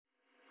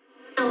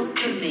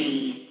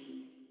Alchemy.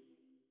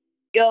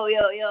 Yo,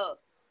 yo, yo.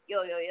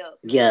 Yo, yo, yo.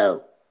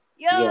 Yo.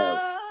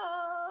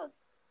 Yo!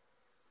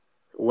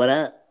 What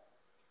up?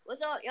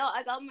 What's up? Yo,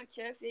 I got my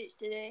chair fixed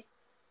today.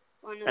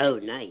 Oh,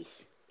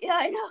 nice. Yeah,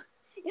 I know.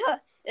 Yeah,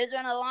 it's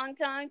been a long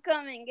time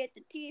coming. Get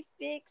the teeth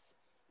fixed.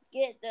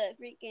 Get the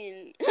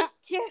freaking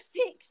chair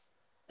fixed.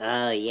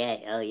 Oh, yeah,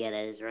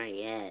 that is right,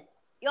 yeah.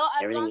 Yo,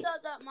 I found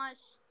out that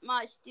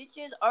my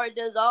stitches are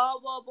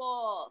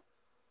dissolvable.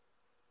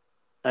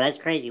 Oh, that's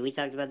crazy. We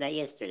talked about that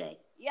yesterday.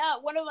 Yeah,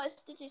 one of my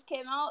stitches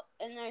came out,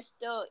 and there's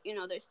still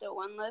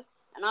one left.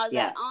 And I was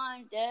like,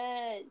 I'm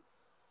dead.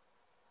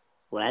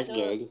 Well, that's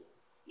good.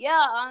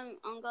 Yeah,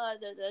 I'm glad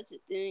that that's a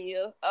thing,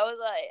 yo. I was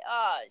like,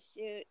 oh,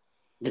 shoot.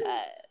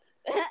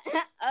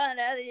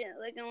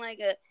 Looking like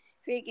a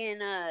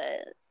freaking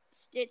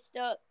stitched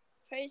up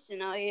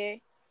person out here.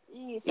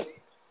 Jeez.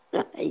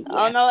 Yeah.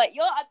 Oh, no,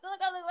 yo, I feel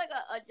like I look like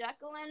a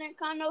jack-o'-lantern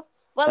kind of,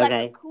 but like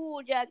a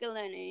cool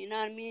jack-o'-lantern, you know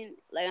what I mean?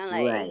 Like, I'm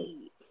like, right.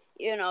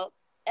 You know.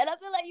 And I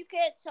feel like you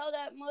can't tell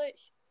that much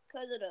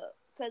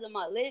because of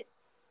my lip.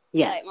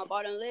 Yeah. Like, my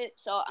bottom lip.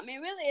 So, I mean,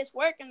 really, it's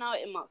working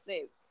out in my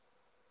favor.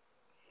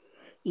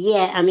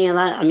 Yeah, I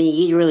mean,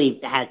 you really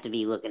have to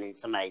be looking in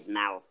somebody's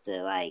mouth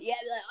to, like... Yeah,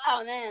 be like,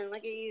 oh, man,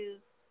 look at you.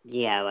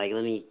 Yeah, like,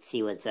 let me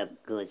see what's up,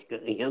 what's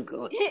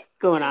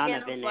going on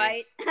up in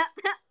there.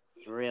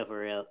 For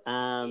real.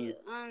 I'm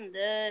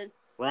dead.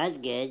 Well,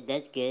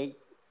 that's good.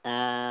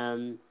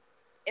 Am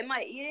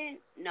I eating?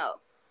 No.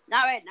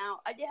 Not right now.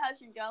 I did have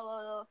some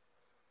Jell-O, though.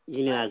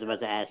 You knew I was about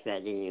to ask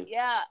that, didn't you?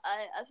 Yeah,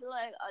 I feel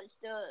like I'm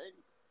still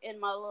in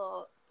my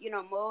little,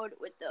 mode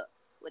with the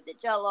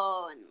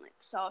Jell-O and, like,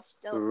 soft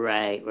stuff.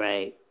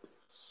 Right.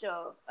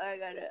 So, I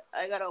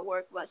gotta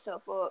work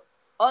myself up.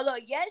 Although,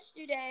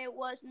 yesterday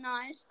was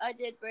nice. I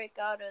did break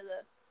out of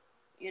the,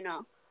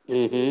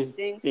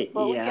 thing.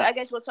 But yeah. I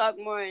guess we'll talk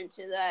more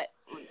into that.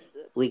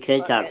 We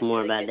could talk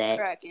more about that.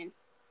 Cracking.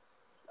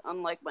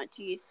 Unlike my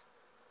teeth.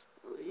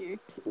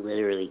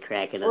 Literally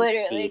cracking up.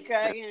 Literally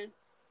cracking.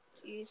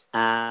 Jeez.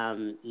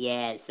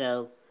 Yeah,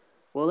 so,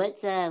 well,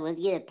 let's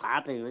get it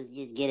popping. Let's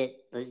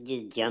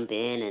just jump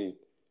in and,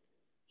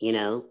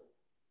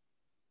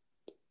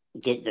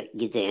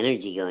 get the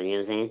energy going, you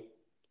know what I'm saying?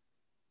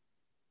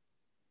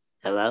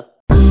 Hello?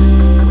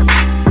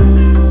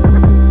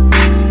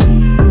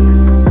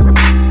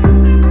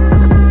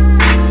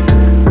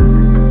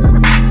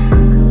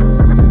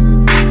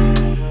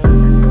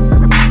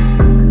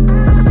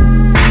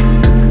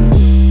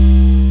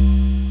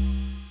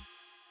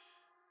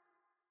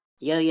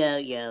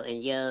 Yo,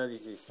 and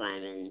this is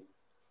Simon.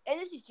 And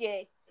this is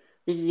Jay.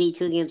 This is the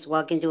Two Gimps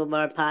Walk Into a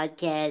Bar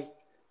podcast,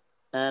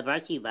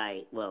 brought to you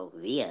by,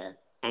 via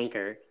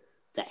Anchor.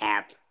 The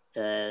app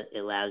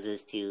allows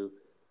us to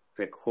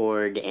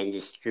record and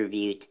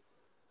distribute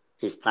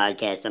this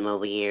podcast. I'm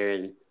over here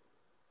in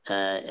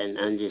an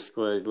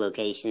undisclosed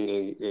location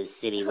in the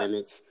city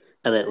limits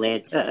of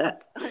Atlanta.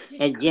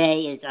 And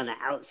Jay is on the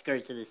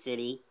outskirts of the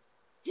city.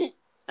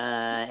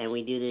 And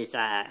we do this.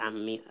 I'm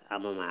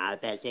on my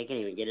iPad, so I can't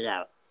even get it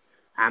out.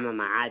 I'm on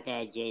my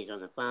iPad. Jay's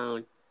on the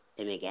phone.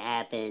 They make it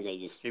happen. They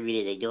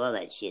distribute it. They do all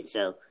that shit.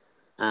 So,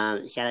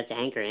 shout out to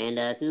Anchor. And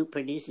who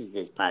produces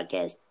this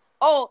podcast?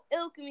 Oh,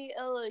 Alchemy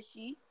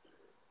LLC.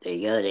 There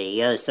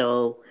you go.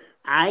 So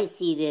I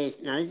see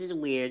this. Now, this is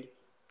weird.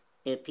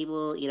 If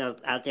people,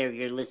 out there, if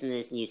you're listening to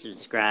this and you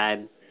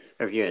subscribe,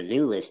 or if you're a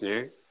new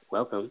listener,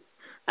 welcome.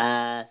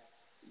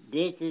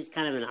 This is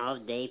kind of an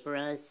off day for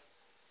us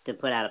to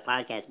put out a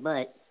podcast,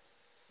 but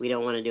we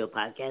don't want to do a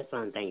podcast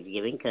on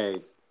Thanksgiving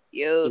because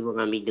people are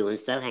going to be doing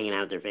stuff, hanging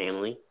out with their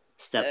family,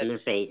 stuff in their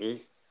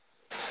faces.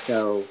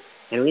 So,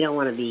 and we don't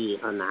want to be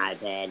on the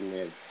iPad and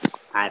the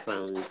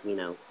iPhone,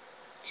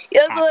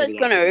 Yeah, it's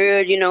kind of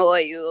weird,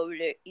 like you over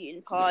there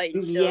eating pie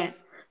and stuff. Yeah,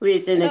 we're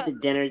sitting at the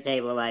dinner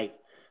table, like,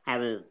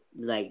 having,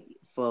 like,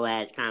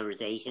 full-ass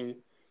conversation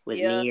with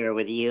me or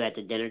with you at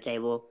the dinner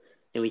table,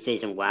 and we say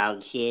some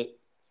wild shit.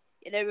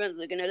 And everyone's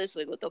looking at us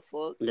like, what the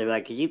fuck? They're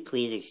like, could you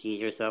please excuse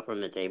yourself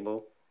from the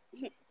table?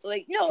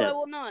 Like, no, I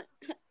will not.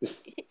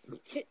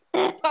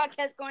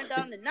 Podcast going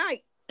down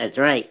tonight. That's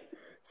right.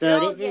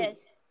 So this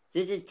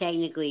is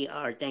technically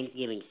our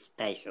Thanksgiving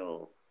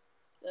special.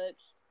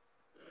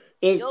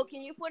 Yo,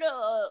 can you put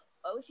I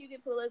wish you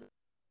could put like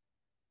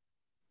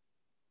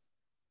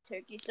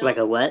turkey sound. Like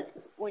a what?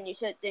 When you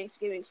said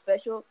Thanksgiving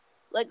special.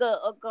 Like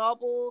a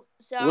gobble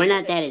sound. We're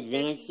not that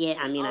advanced yet.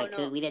 I mean,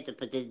 we'd have to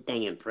put this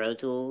thing in Pro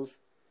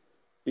Tools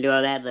and do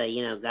all that, but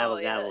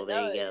gobble gobble,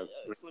 there you go.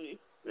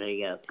 There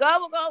you go.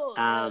 Gobble gobble.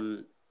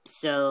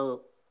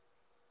 So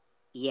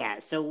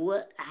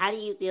how do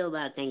you feel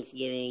about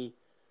Thanksgiving?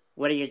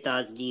 What are your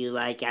thoughts? Do you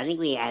like, I think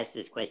we asked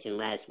this question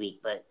last week,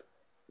 but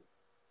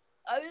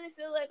I really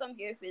feel like I'm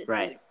here for the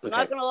right. food. I'm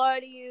not gonna lie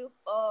to you.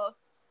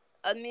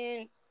 I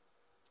mean,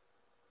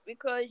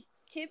 because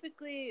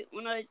typically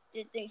when I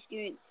did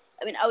Thanksgiving,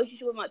 I was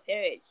just with my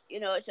parents,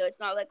 so it's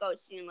not like I was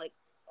seeing like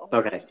a whole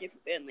bunch of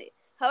different family.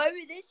 However,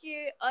 this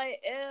year I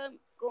am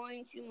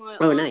going to my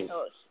aunt's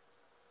house.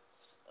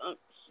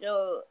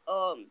 So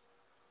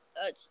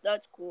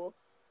that's cool.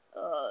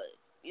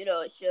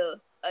 So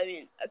I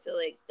mean, I feel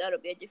like that'll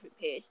be a different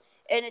pace.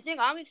 And the thing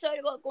I'm excited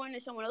about going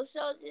to someone else's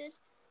house is,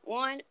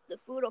 one, the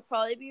food will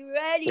probably be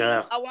ready.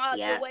 Ugh, I won't have to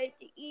yeah, wait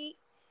to eat.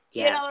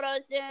 You yeah, know what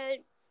I'm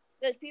saying?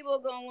 Because people are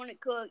gonna want to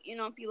cook.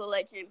 People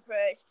like to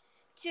impress.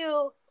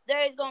 Two,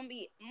 there's gonna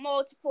be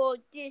multiple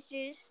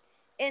dishes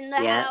in the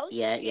yeah, house.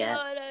 yeah, You know yeah.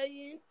 what I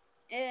mean?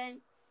 And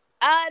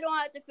I don't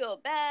have to feel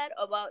bad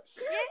about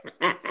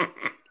shit.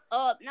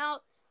 Now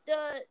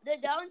the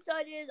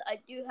downside is I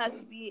do have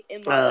to be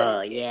in my other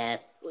Oh chair, yeah,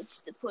 which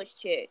is the push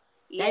chair.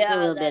 that's a Yeah,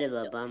 little bit that of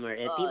a sucks. bummer.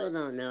 If people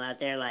don't know out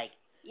there, like,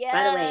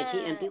 by the way, and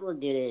Yeah, people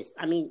do this.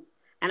 I mean,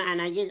 and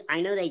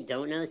I know they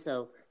don't know,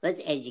 so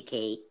let's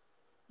educate.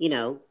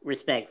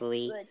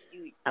 Respectfully. let's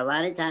do it. A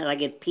lot of times,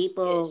 like if Yes.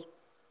 people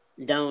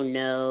don't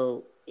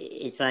know,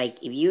 it's like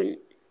you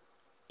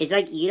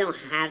don't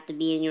have to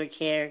be in your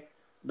chair,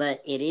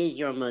 but it is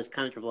your most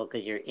comfortable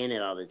because you're in it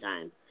all the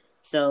time.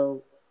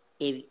 So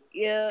if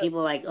Yeah. people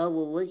are like, oh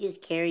well, we'll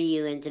just carry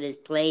you into this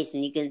place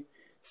and you can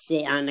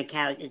sit on the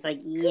couch. It's like,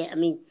 yeah, I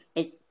mean,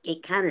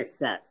 it kind of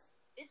sucks.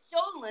 It's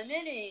so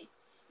limiting.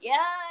 Yeah,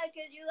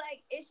 because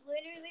it's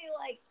literally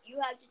like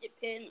you have to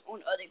depend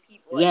on other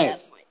people at that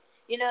Yes. point.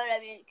 You know what I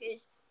mean? Because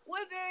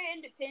we're very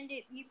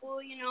independent people.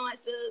 I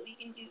feel like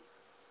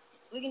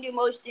we can do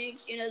most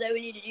things. That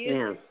we need to do.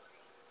 Yeah.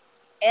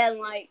 And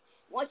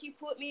once you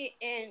put me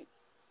in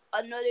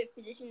another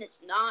position that's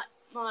not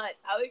my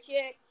power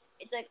chair,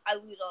 it's like I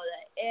lose all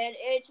that, and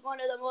it's one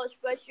of the most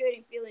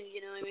frustrating feelings.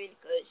 You know what I mean?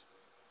 Because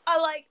I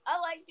like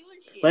doing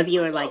What shit if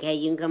you were like, myself. hey,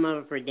 you can come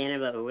over for dinner,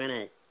 but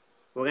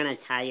we're gonna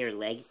tie your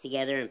legs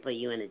together and put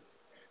you in a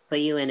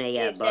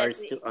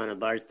Exactly. on a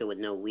bar stool with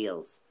no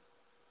wheels.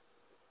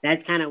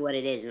 That's kind of what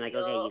it is. And like,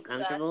 okay, you Yo, facts.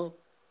 comfortable?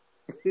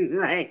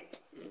 Like,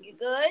 You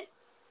good?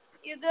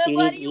 You good, do you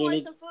need buddy? do You you want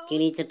need some do you food?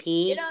 need to You know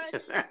pee? what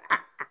I'm saying?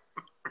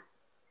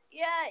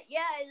 Yeah,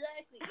 yeah,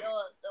 exactly.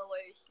 Yo, the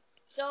worst.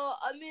 So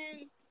I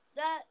mean,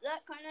 that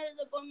kind of is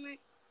a bummer.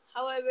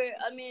 However,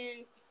 I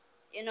mean,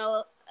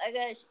 I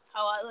guess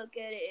how I look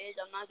at it is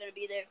I'm not gonna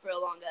be there for a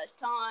long ass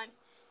time,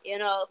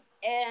 and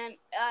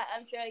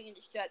I'm sure I can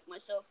distract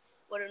myself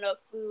with enough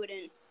food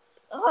and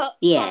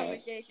Yeah,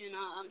 conversation.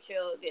 I'm sure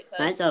I'll get past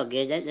that's it. all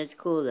good. That's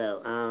cool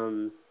though.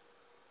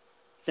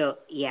 So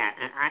yeah,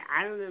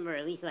 I remember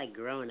at least like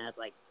growing up,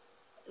 like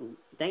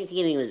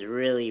Thanksgiving was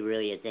really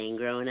really a thing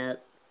growing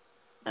up.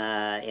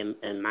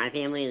 In my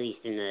family, at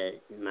least in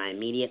my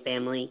immediate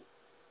family,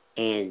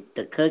 and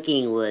the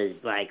cooking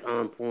was like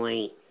on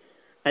point.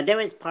 But there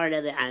was part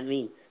of it. I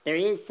mean, there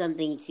is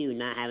something to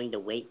not having to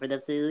wait for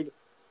the food,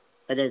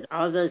 but there's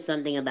also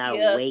something about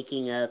Yeah,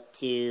 waking up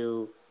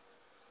to.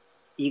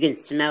 You can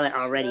smell it the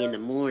already in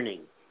smell. the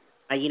morning,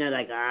 like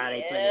like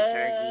they putting the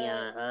turkey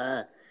Yeah,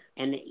 on,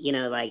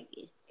 and like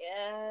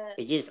yeah.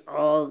 it's just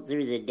all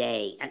through the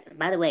day.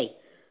 By the way,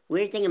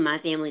 weird thing in my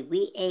family,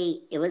 we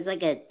ate. It was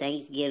like a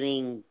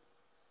Thanksgiving.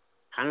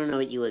 I don't know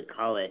what you would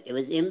call it. It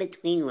was in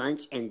between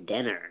lunch and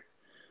dinner,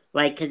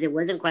 like because it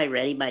wasn't quite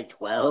ready by Oh,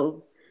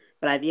 12.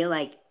 But I feel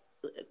like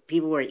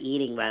people were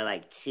eating by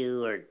like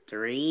 2 or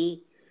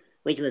 3,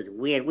 which was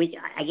weird. Which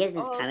I guess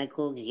is oh, kind of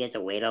cool because you have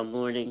to wait all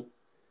morning,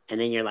 and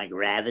then you're like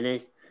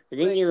ravenous. But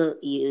then right.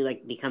 you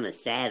like become a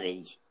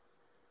savage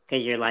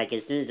because you're like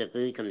as soon as the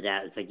food comes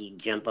out, it's like you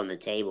jump on the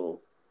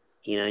table,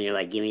 and you're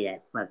like, give me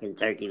that fucking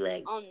turkey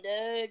leg. I'm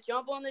dead.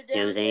 Jump on the You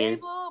know what I'm damn saying?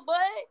 table,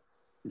 but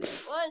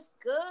what's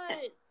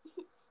good?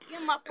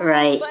 Give my food,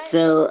 Right. but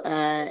So,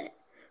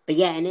 but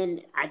yeah, and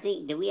then I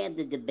think did we have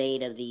the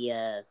debate of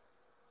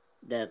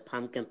the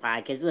pumpkin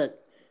pie? Because look,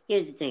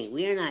 here's the thing: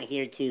 we are not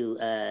here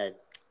to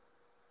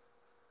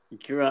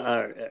draw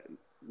or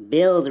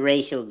build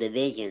racial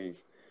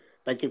divisions,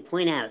 but to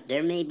point out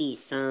there may be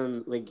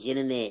some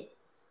legitimate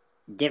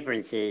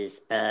differences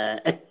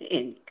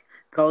in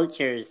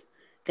cultures.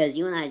 Because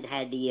you and I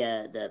had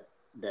the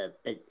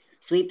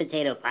sweet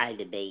potato pie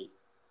debate,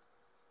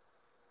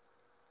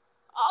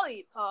 I'll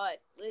eat pie.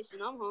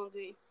 Listen, I'm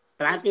hungry.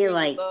 but I Just feel thinking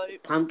like about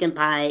it. pumpkin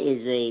pie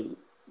is a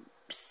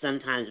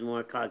sometimes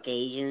more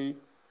Caucasian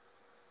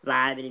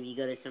vibe, and if you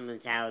go to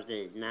someone's house that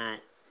is not,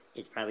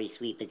 it's probably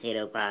sweet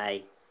potato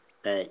pie,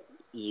 but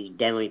you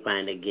definitely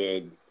find a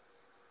good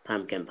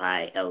pumpkin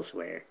pie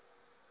elsewhere.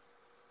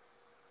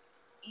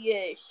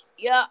 Yes.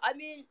 Yeah, I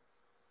mean,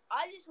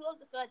 I just love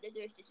the fact that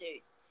there's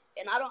dessert.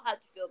 And I don't have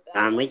to feel bad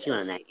I'm about with you that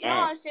on that. shit. You know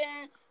Yeah. what I'm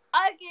saying?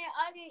 I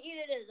can eat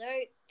a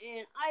dessert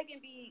and I can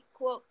be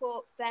quote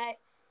quote fat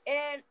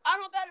and I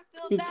don't gotta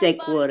feel It's bad a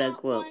about quote not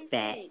unquote one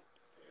fat. thing.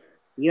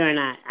 You are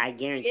not, I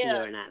guarantee you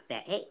Yeah. are not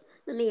fat. Hey,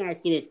 let me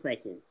ask you this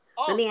question.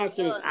 Let Oh me ask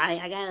you this. hell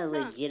no. I got a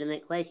Huh.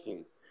 legitimate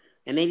question.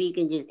 And maybe you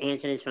can just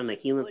answer this from a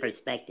human What is it?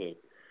 perspective.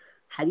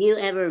 Have you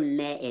ever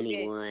met Okay.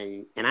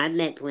 anyone, and I've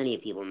met plenty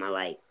of people in my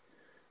life,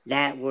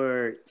 that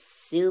were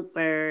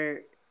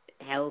super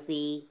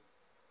healthy,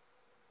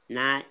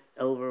 not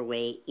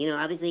overweight?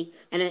 Obviously,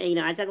 and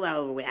I talk about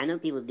overweight. I know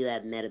people do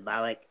have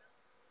metabolic.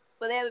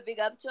 But they have a big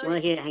Well,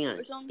 appetite here, hang on.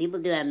 or something? People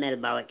do have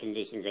metabolic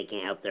conditions they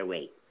can't help their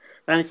weight.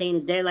 But I'm saying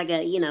that they're like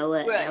a Right,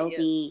 yeah.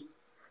 healthy,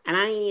 and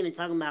I ain't even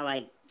talking about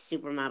like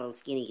supermodel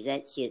skinny because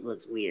that shit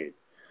looks weird.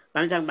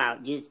 But I'm talking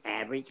about just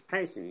average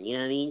person. You know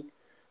what I mean?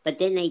 But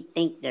then they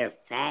think they're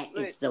fat.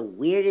 Right. It's the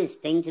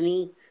weirdest thing to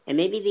me. And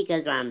maybe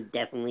because I'm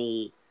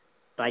definitely,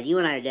 like you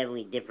and I are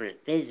definitely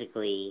different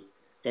physically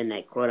than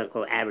that quote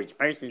unquote average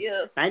person.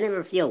 Yeah. But I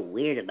never feel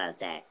weird about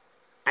that.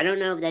 I don't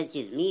know if that's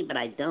just me, but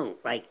I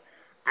don't. Like,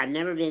 I've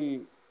never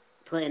been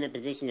put in a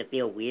position to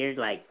feel weird,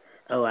 like,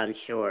 oh, I'm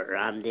short or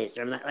I'm this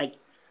or I'm not. Like,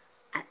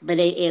 but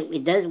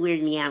it does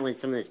weird me out when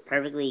someone that's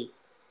perfectly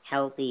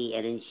healthy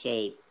and in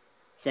shape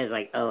says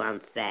like, "Oh,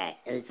 I'm fat,"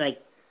 and it's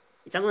like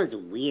it's almost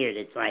weird.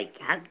 It's like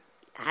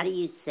how do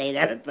you say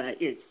that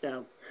about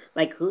yourself?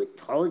 Like, who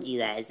told you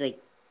that? It's like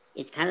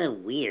it's kind of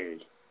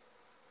weird.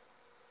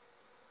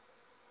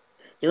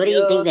 So what do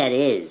you think Yeah. that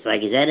is?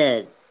 Like, is that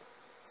a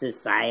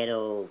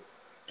societal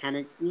kind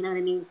of? You know what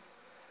I mean?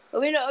 I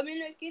mean,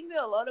 it can be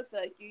a lot of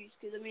factors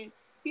because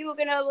people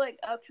can have like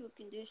actual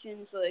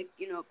conditions like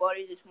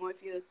body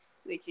dysmorphia,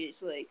 which is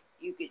like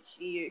you could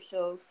see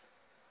yourself,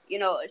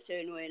 a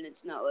certain way, and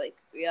it's not like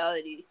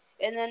reality.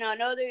 And then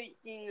another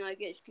thing I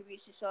guess could be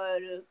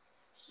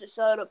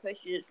societal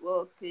pressure as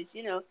well, because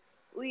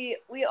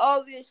we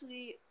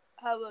obviously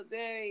have a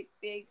very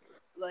big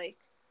like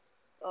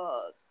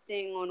uh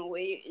thing on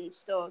weight and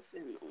stuff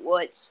and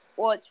what's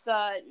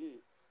fat and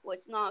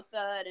what's not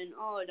fat and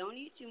don't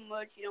eat too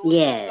much, you don't want to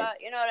get Yeah, fat,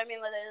 you know what I mean?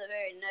 Like there's a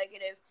very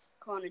negative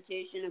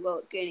connotation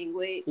about gaining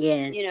weight,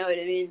 yeah, you know what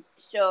I mean?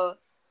 So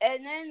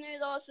and then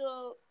there's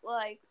also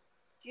like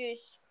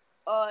just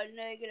a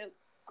negative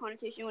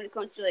connotation when it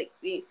comes to like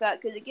being fat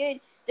because again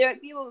there are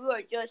people who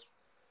are just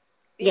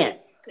yeah, big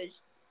because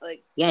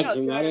like yeah. throughout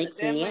in the Genetics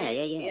and yeah, family,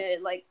 yeah, yeah, yeah,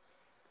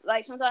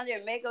 like sometimes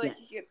their makeup is yeah,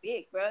 just you're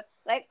big, bro.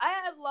 Like I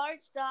have large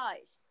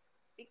thighs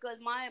because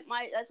my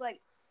that's like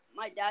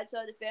my dad's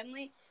side of the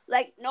family.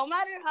 Like no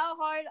matter how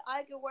hard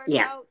I can work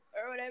yeah. out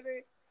or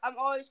whatever, I'm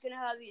always gonna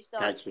have these thighs.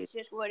 Got you. It's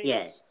just what it is.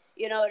 Yeah,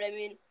 You know what I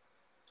mean?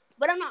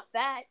 But I'm not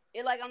fat.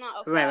 I'm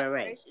not a right, right, fat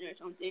right. person or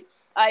something.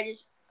 I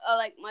just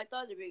like my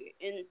thighs are bigger,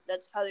 and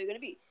that's how they're gonna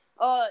be.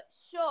 Uh,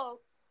 so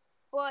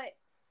but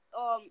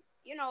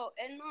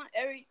and not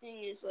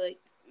everything is like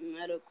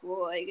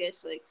medical. I guess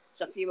like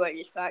some people are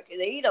just fat because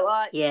they eat a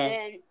lot, Yeah.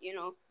 and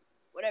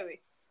whatever.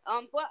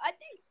 But I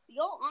think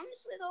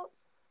honestly though,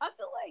 I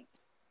feel like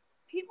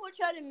people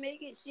try to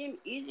make it seem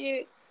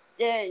easier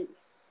than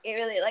it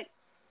really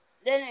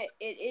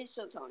it is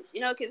sometimes.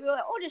 Because people are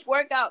like, oh, just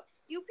work out.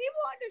 Do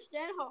people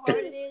understand how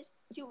hard it is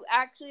to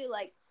actually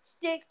like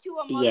stick to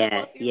a Yeah,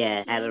 motherfucking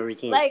yeah, have a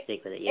routine? routine, Like,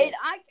 stick with it. Yeah, and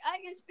I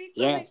can speak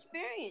from yeah,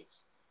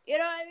 experience. You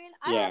know what I mean?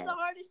 I have yeah. the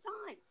hardest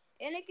time.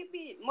 And it could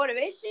be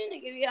motivation.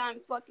 It could be I'm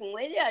fucking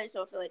lazy. I just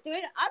don't feel like doing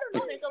it. I don't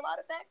know. There's a lot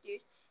of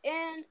factors.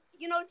 And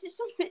to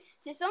some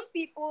to some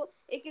people,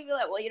 it could be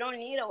like, well, you don't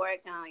need a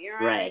workout. You're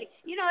Right. already,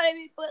 you know what I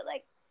mean. But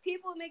like,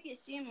 people make it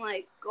seem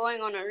like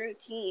going on a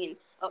routine,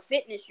 a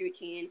fitness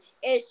routine,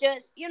 is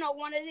just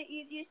one of the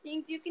easiest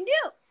things you can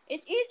do.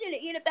 It's easier to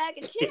eat a bag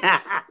of chips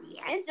Yeah.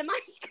 and some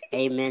ice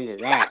cream Amen to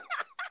that.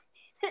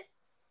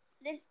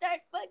 than start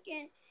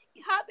fucking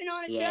hopping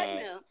on a Yeah,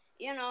 treadmill.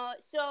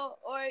 So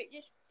or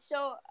just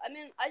so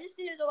I just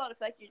think there's a lot of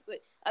factors,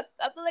 but I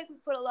feel like we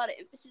put a lot of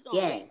emphasis on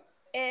yeah. weight.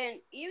 And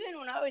even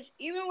when I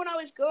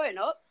was growing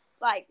up,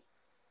 like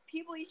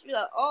people used to be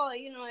like, oh,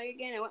 you're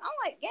gaining weight. I'm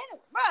like,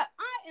 gaining, bro.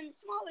 I am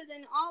smaller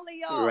than all of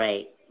y'all.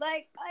 Right.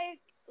 Like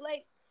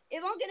like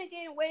if I'm gonna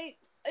gain weight,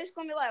 it's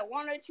gonna be like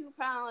 1 or 2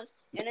 pounds,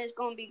 and it's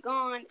gonna be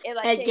gone if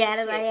I That's take a out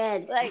of my shit.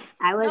 head. Like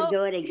I was no,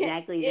 going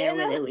exactly there you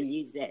with know. it when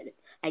you said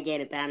I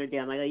gained a pound or two.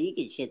 I'm like, oh, you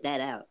can shit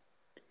that out.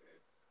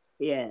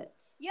 Yeah.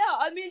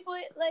 Yeah,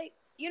 but like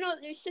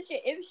there's such an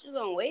emphasis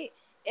on weight,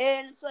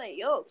 and it's like,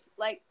 yo,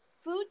 like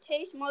food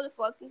tastes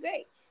motherfucking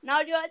great.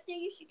 Now, do I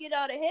think you should get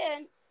out of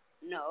hand?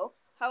 No.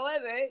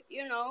 However,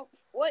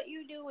 what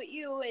you do with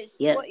you is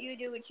Yep. what you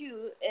do with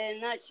you,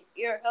 and that's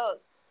your health.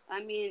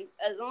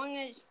 As long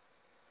as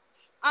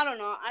I don't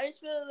know, I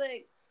just feel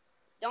like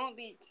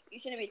you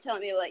shouldn't be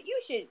telling me like you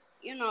should,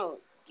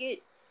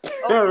 get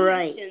obese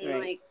Right. and Right.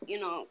 like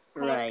come up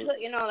Right.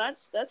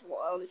 that's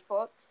wild as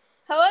fuck.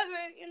 However,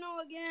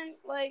 again,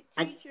 like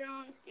I. teach your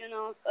own.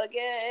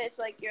 Again, it's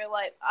like your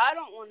life. I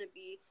don't want to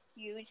be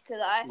huge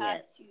because I have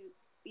Yeah. to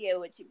be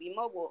able to be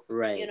mobile.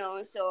 Right.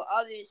 So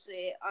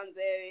obviously I'm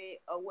very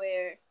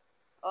aware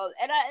of,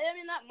 and I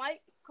mean that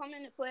might come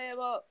into play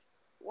about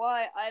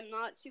why I'm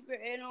not super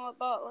anal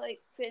about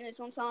like fitness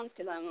sometimes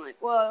because I'm like,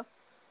 well,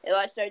 if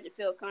I start to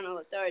feel kind of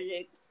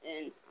lethargic,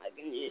 then I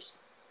can just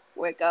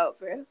work out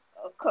for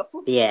a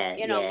couple, Yeah.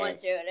 Yeah.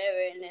 months or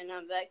whatever, and then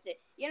I'm back to,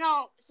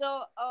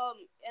 so,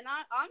 and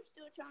I'm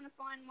still trying to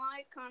find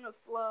my kind of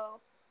flow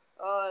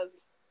of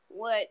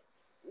what,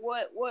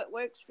 what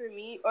works for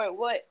me, or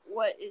what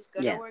is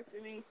gonna Yeah. work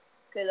for me,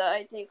 because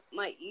I think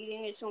my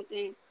eating is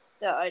something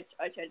that I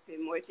try to pay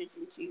more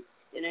attention to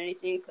than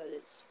anything, because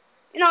it's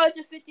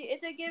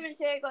a give and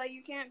take. Like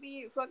you can't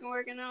be fucking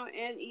working out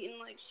and eating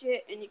like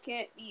shit, and you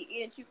can't be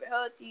eating super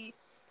healthy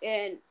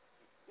and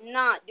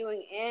not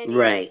doing any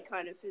Right.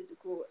 kind of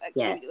physical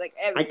Yeah. activity like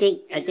ever I in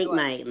your think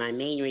life. my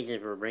main reason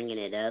for bringing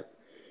it up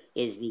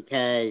is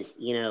because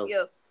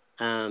Yeah,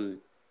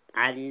 um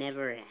I've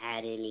never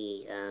had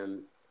any.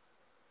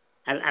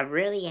 I've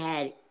really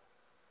had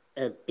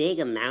a big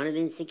amount of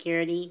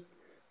insecurity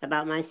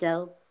about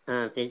myself,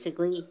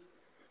 physically.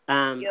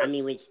 I Yep.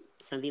 mean, which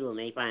some people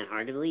may find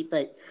hard to believe,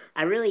 but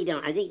I really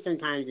don't. I think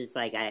sometimes it's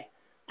like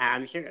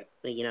I'm sure,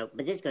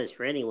 but this goes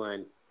for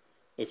anyone,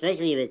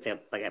 especially if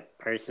it's like a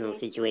personal Mm,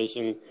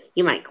 situation.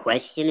 You might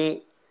question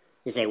it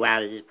and say, "Wow,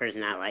 does this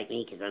person not like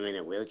me because I'm in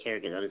a wheelchair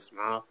because I'm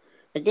small?"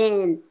 But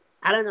then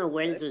I don't know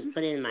where this okay. was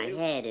put in my True.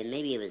 head, and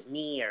maybe it was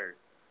me or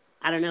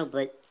I don't know,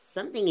 but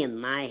something in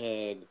my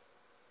head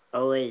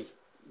always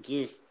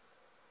just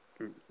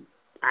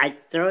I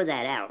throw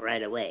that out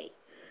right away.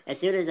 As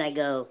soon as I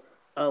go,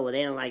 oh well,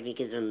 they don't like me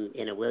because I'm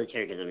in a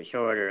wheelchair because I'm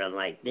short or I'm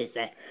like this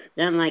that.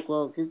 Then I'm like,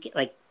 well,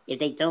 like if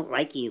they don't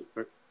like you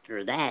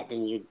for that,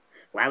 then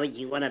why would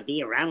you want to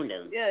be around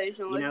them? Yeah, it's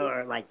not like it.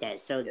 Or like that.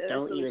 So Yeah, that's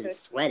don't what we even said.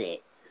 sweat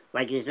it.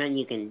 Like there's nothing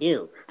you can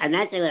do, and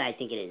that's what I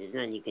think it is. There's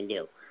nothing you can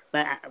do.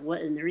 But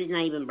and the reason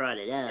I even brought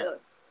it up Yeah.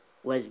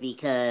 was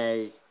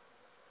because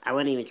I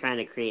wasn't even trying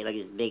to create like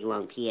this big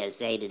long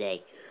PSA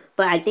today.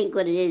 But I think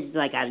what it is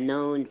like I've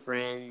known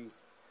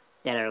friends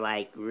that are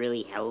like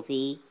really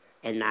healthy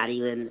and not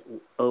even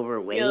Yep.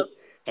 overweight,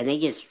 and they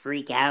just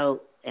freak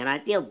out, and I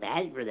feel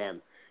bad for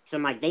them. So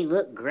I'm like, they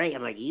look great.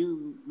 I'm like,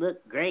 you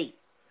look great.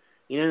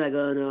 Like,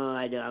 oh no,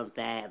 I know I'm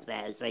fat, I'm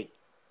fat. It's like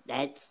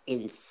that's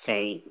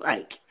insane.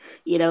 Like,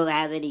 you don't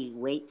have any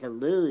weight to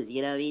lose.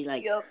 You know what I mean?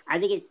 Like, Yep. I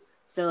think it's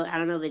so. I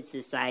don't know if it's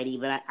society,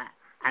 but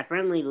I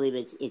firmly believe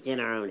it's in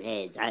our own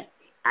heads.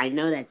 I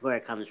know that's where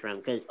it comes from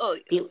because Oh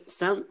yeah.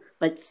 people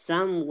but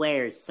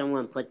somewhere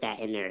someone put that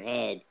in their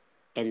head,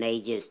 and they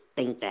just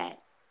think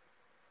that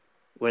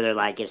where they're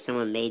like, if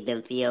someone made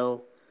them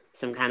feel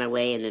some kind of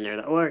way, and then they're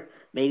like, or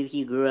maybe if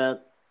you grew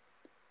up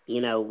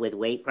with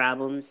weight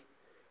problems,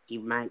 you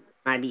might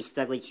be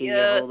stuck with you your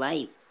Yeah. whole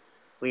life.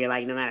 Where you're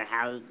like, no matter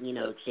how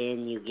Yep.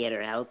 thin you get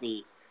or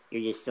healthy,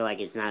 you're just still like,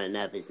 it's not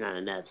enough. It's not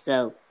enough.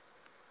 So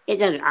it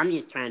doesn't. I'm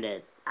just trying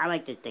to. I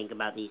like to think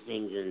about these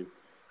things and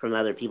from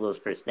other people's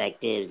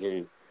perspectives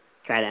and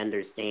try to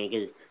understand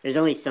because there's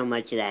only so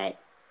much of that.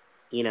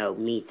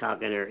 Me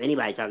talking or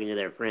anybody talking to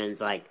their friends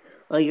like,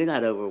 oh, you're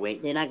not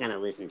overweight. They're not gonna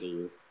listen to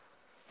you.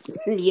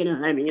 You know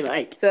what I mean?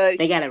 Like So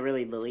they gotta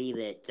really believe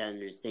it to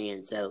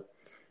understand. So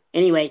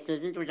anyway, so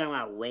since we're talking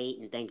about weight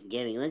and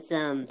Thanksgiving, let's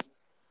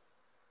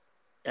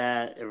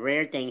a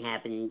rare thing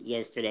happened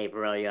yesterday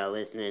for all y'all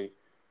listening.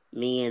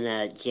 Me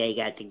and Jay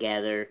got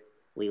together.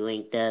 We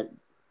linked up.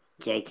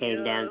 Jay came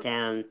yeah.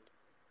 downtown,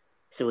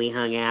 so we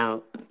hung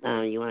out.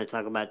 You want to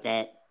talk about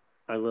that?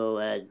 Our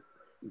little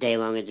day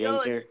long Yo,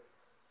 adventure.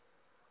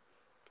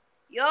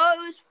 yo, it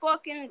was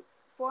fucking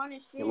fun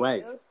as It shit,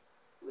 was. yo.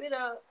 We had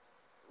a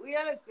we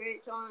had a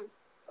great time.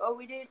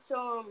 We did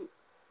some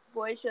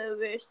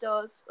voiceover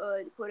stuff.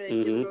 Put it in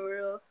Mm-hmm.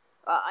 real.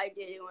 I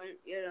did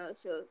one,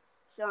 so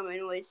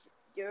someone was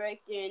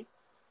directing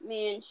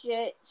me and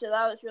shit. So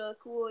that was really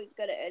cool. He's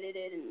got to edit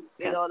it and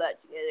get Yep. all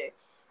that together.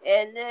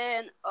 And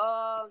then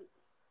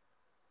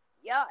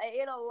yeah, I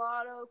ate a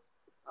lot of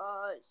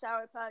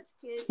Sour Patch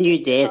Kids You at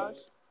your did. house.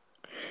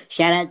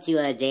 Shout out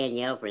to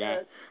Danielle for Yeah,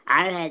 that.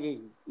 I've had this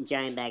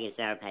giant bag of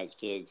Sour Patch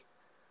Kids,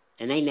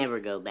 and they never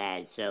go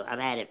bad. So I've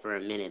had it for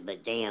a minute,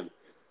 but damn,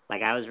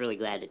 like I was really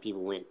glad that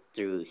people went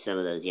through some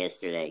of those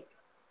yesterday.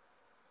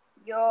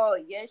 yo,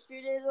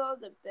 yesterday though,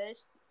 the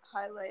best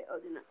highlight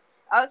of the night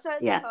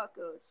outside the Yeah.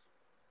 tacos,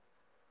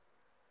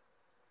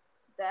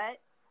 that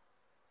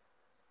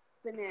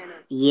banana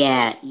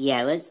Yeah, pudding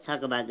yeah. Let's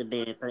talk about the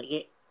banana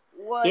pudding.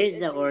 was Here's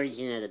the amazing.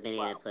 origin of the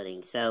banana Wow.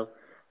 pudding. So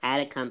I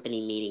had a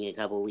company meeting a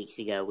couple weeks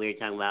ago. We were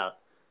talking about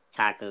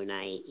taco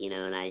night,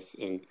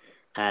 and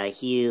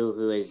Hugh,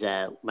 who is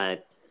my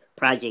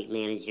project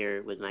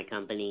manager with my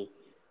company,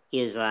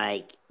 he was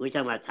like, we are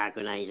talking about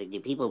taco night. He's like, do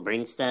people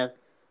bring stuff?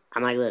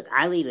 I'm like, look,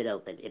 I leave it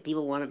open. If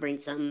people want to bring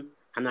something,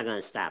 I'm not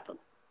gonna stop them.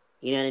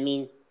 You know what I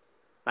mean?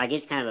 Like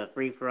it's kind of a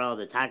free for all.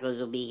 The tacos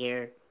will be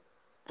here,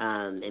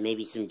 and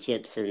maybe some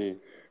chips and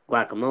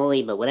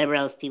guacamole, but whatever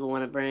else people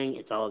want to bring,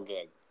 it's all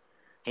good.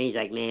 And he's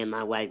like, man,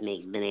 my wife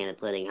makes banana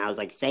pudding. I was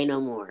like, say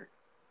no more.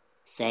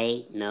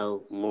 Say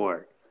no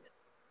more.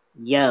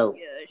 Yo,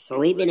 Yeah, that so shit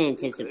we've been was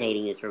incredible.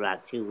 anticipating this for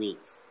about 2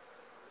 weeks.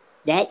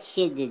 That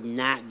shit did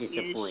not Yes.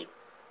 disappoint.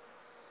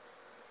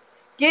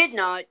 Did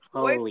not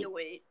worth the Holy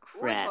wait or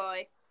crap.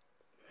 buy.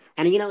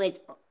 And it's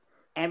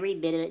every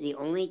bit of it. The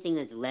only thing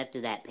that's left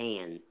of that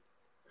pan.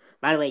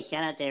 By the way,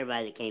 shout out to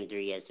everybody that came through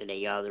yesterday.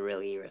 Y'all the real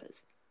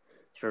heroes.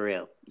 For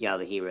real. Y'all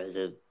the heroes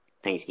of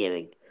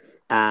Thanksgiving.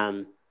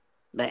 Um,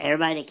 but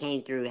everybody that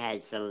came through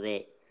had some of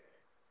it.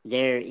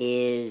 There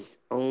is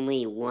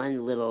only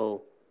one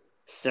little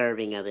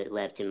serving of it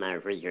left in my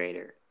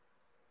refrigerator.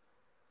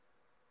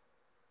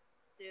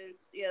 Dude,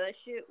 yeah, that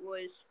shit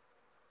was.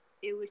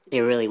 It was the It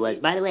best really was.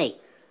 shit. By the way,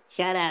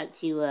 shout out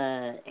to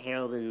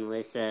Harold and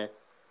Melissa.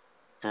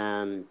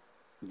 Um,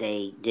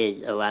 they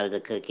did a lot of the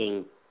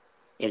cooking,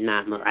 if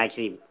not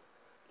actually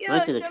Yeah,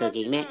 most of the shout out to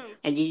cooking. Man, them.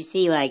 and did you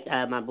see like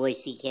my boy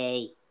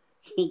CK?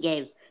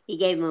 He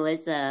gave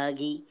Melissa a hug.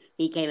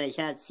 He came in.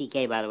 Shout out to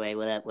CK, by the way.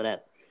 What up? What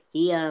up?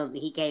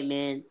 He came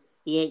in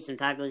He ate some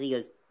tacos. He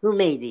goes, "Who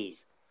made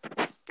these?"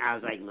 I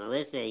was like,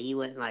 "Melissa." He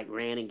went and like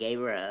ran and gave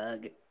her a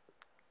hug.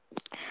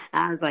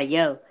 I was like,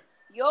 "Yo,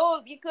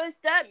 Yo, because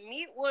that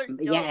meat was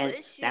yeah,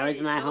 that was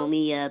delicious, my yo.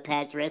 homie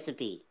Pat's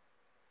recipe."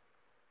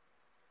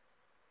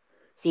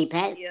 See,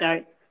 Pat Yeah,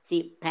 start. See,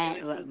 it was too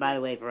Pat. By good.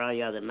 the way, for all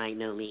y'all that might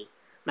know me,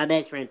 my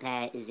best friend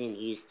Pat is in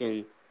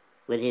Houston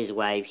with his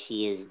wife.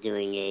 She is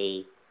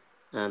doing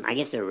I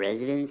guess a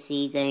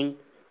residency thing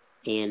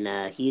in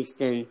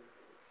Houston.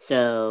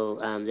 So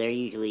they're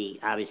usually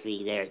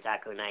obviously there at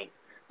Taco Night,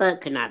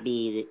 but could not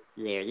be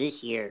there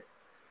this year.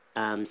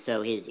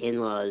 So his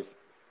in-laws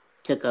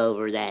took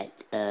over that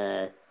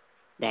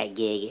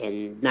gig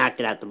and knocked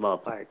it out the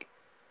ballpark.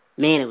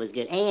 Man, it was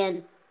good.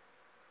 And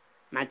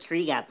my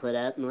tree got put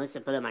up.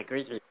 Melissa put up my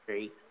Christmas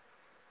tree.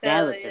 That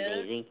Hell looks yeah.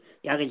 amazing.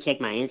 Y'all can check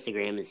my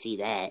Instagram and see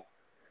that.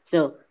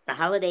 So the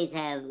holidays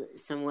have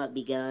somewhat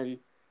begun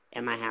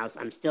at my house.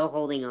 I'm still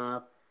holding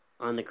off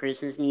on the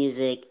Christmas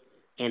music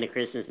and the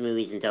Christmas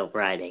movies until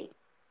Friday,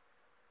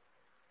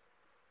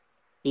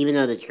 even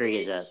though the tree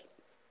is Which, up.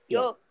 Yeah.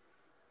 yo,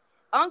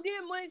 I'm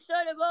getting more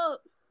excited about,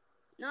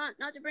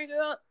 not to bring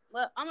her up,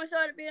 but I'm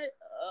excited to be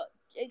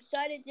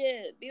excited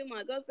to be with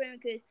my girlfriend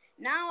because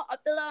now I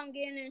feel like I'm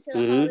getting into the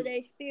Mm-hmm.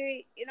 holiday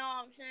spirit. You know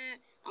what I'm saying?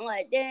 I'm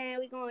like, damn,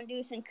 we gonna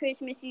do some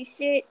Christmassy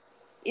shit.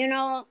 You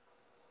know,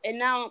 and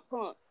now I'm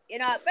pumped. You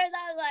know, at first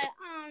I was like,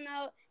 I don't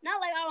know, not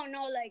like I don't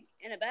know, like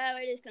in a bad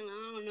way, just kind of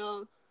I don't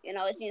know. You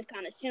know, it seems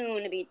kind of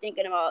soon to be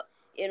thinking about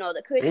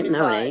the Christmas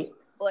No, it vibes. ain't.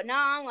 But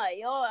now I'm like,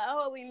 yo, I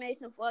hope we make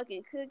some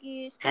fucking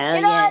cookies. Hell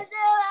You know, I yeah. still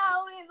I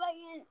hope we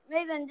fucking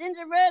make some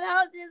gingerbread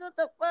houses. What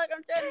the fuck?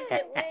 I'm trying to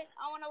get lit.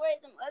 I want to wear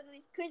some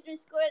ugly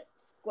Christmas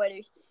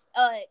sweaters,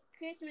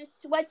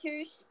 Christmas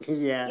sweaters.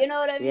 Yeah. You know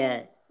what I mean?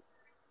 Yeah.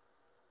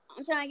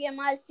 I'm trying to get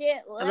my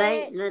shit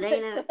Right? lit. No, they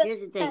know.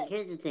 Here's the thing.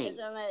 Here's the That's thing.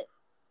 what I'm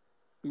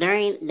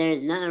at.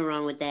 There's nothing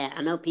wrong with that.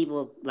 I know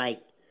people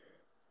like,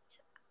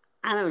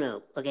 I don't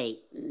know. Okay,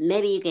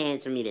 maybe you can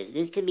answer me this.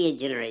 This could be a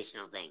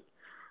generational thing.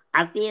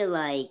 I feel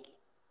like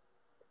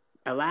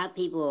a lot of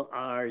people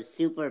are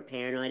super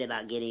paranoid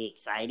about getting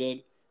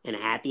excited and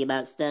happy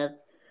about stuff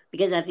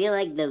because I feel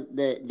like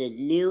the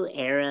new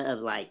era of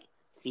like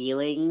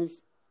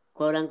feelings,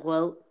 quote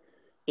unquote,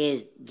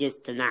 is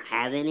just to not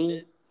have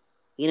any.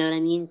 You know what I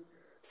mean?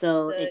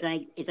 So The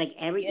it's like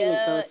everything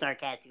is so yeah,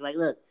 sarcastic. Like,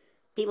 look,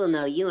 people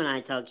know you and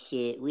I talk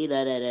shit. We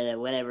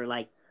whatever.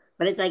 Like,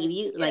 but it's like yeah,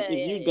 if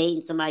yeah, you yeah,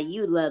 dating somebody,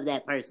 you love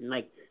that person.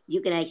 Like,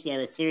 you can actually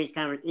have a serious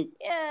conversation.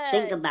 yeah.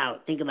 Think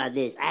about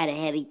this. I had a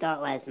heavy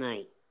thought last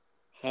night.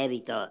 Heavy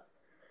thought.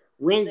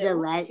 Share, When's the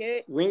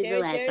share,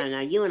 last share. time? Now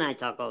you and I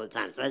talk all the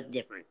time, so that's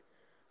different.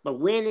 But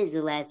when is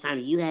the last time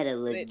you had a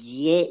Wait,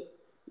 legit,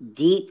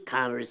 deep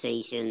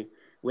conversation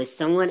with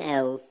someone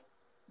else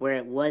where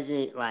it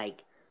wasn't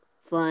like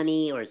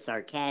funny or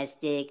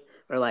sarcastic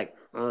or like,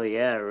 oh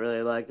yeah, I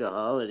really like the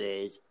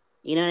holidays.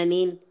 You know what I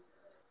mean?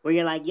 Where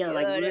you're like, yo,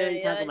 like really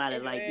talk yeah, about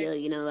it. that's Like, right.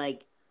 yo,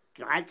 like,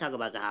 'cause I talk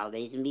about the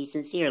holidays and be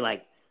sincere.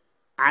 Like,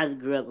 I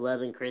grew up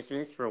loving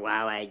Christmas for a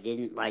while. I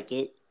didn't like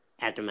it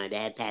after my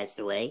dad passed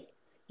away.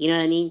 You know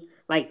what I mean?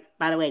 Like,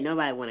 by the way,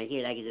 nobody want to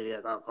hear that because they'll be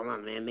like, oh, come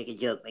on, man, make a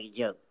joke, make a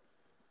joke.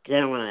 Because I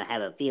don't want to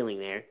have a feeling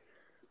there.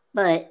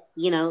 But,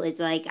 it's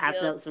like I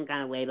Yep, felt some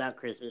kind of way about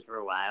Christmas for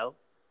a while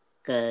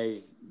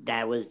because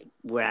that was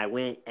where I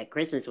went at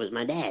Christmas was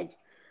my dad's.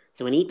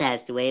 So when he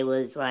passed away, it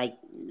was like,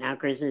 now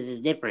Christmas is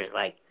different.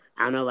 Like,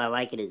 I don't know if I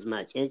like it as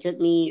much. And it took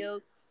me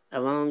yep,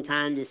 a long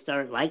time to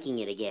start liking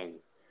it again.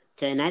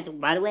 And that's,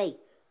 by the way,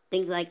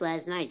 things like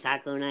last night,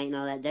 taco night and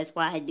all that, that's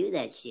why I do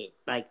that shit.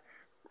 Like,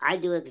 I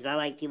do it because I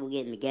like people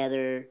getting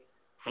together,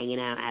 hanging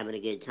out, having a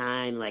good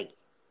time. Like,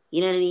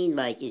 you know what I mean?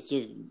 Like, it's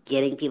just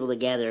getting people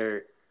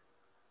together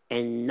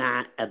and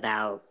not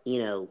about,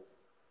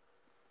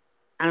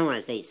 I don't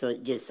want to say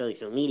just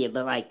social media,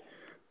 but like,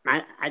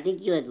 I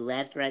think you had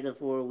left right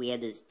before we had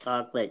this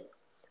talk, but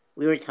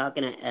we were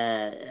talking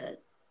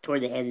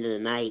toward the end of the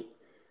night,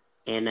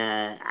 and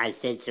I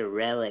said to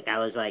Relic,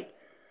 I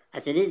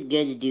said, it's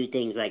good to do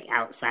things like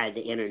outside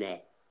the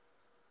internet,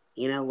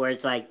 where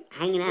it's like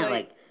hanging out, right.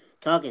 like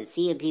talking,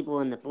 seeing people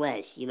in the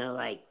flesh,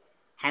 like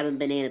having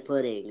banana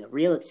pudding, a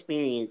real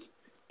experience,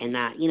 and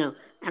not,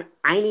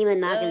 I ain't even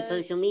knocking Yeah,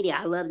 social media.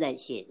 I love that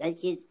shit. That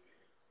shit's,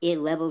 it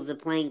levels the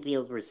playing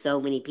field for so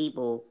many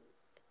people,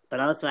 but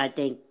also I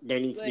think there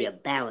needs to be a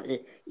right. balance.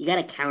 You got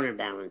to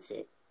counterbalance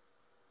it.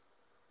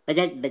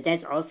 But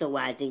that's also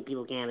why I think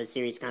people can have a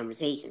serious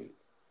conversation.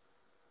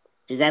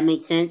 Does that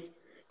make sense?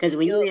 Because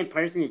when you're Yep, in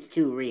person, it's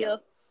too real.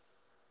 yep,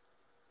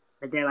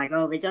 But they're like,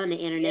 oh, if it's on the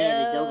internet,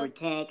 if it's over yeah,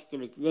 text,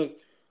 if it's this,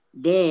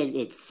 then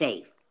it's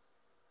safe.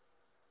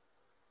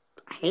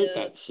 I hate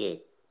yeah, that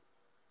shit.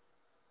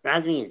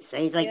 Drives me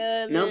insane. It's like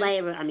yeah, man. nobody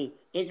ever. I mean,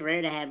 it's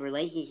rare to have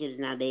relationships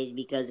nowadays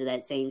because of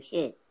that same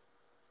shit.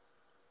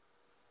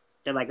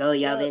 They're like, oh,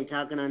 Yep.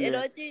 And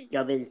I think,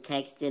 y'all been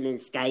texting and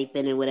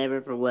skyping and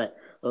whatever for what?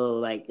 Oh,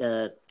 like,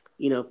 for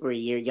a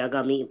year. Y'all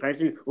got to meet in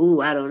person?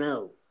 Ooh, I don't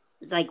know.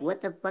 It's like,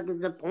 what the fuck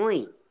is the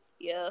point?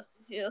 yeah,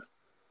 yeah,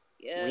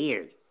 It's yeah,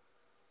 weird.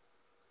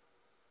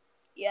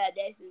 yeah,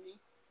 definitely.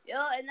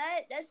 And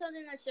that's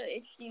something that's so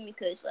interesting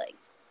because like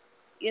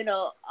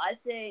I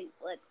think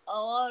like a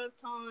lot of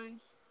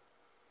times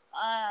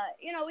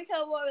we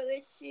talk about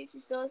relationships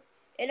and stuff,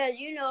 and as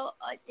you know,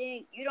 I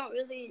think you don't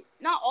really,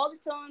 not all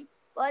the time,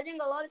 but I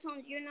think a lot of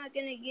times you're not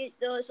gonna get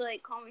those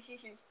like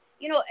conversations,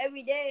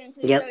 every day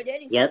until you Yep, start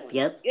dating yep, someone.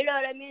 yep. You know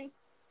what I mean?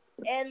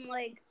 And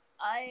like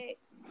I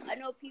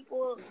know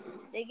people,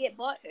 they get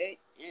butt hurt,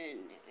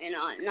 and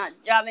not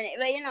driving it,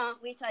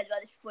 but we talked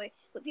about this before.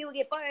 But people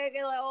get butt hurt,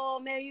 they're like, oh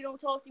man, you don't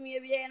talk to me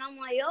every day, and I'm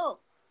like, yo,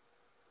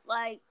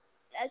 like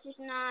that's just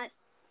not,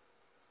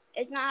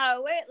 it's not how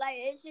it works. Like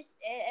it's just,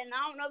 and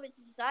I don't know if it's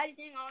a society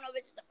thing. I don't know if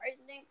it's just a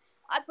person thing.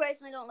 I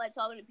personally don't like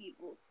talking to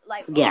people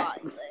like a Yeah.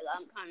 lot. Like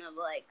I'm kind of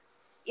like,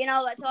 if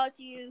I talk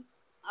to you,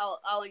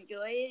 I'll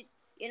enjoy it.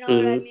 You know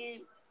what I Mm-hmm.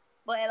 mean?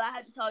 But if I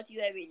have to talk to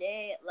you every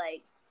day,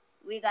 like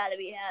we gotta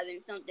be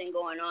having something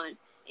going on.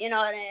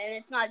 And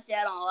it's not that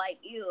I don't like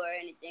you or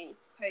anything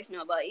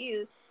personal about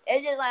you.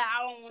 It's just like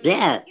I don't want to.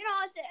 Yeah. You know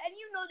what I'm saying? And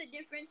you know the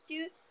difference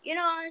too. You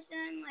know what I'm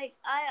saying? Like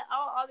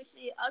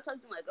I'll talk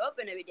to my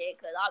girlfriend every day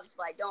because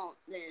obviously I don't.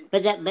 Then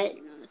But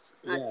it's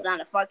yeah,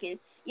 not a fucking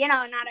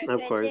not a of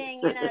good course. thing.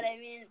 You know what I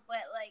mean?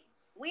 But like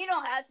we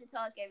don't have to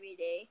talk every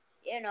day.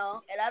 And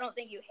I don't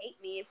think you hate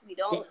me if we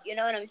don't. You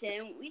know what I'm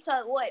saying? We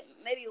talk what,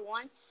 maybe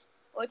once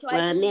or twice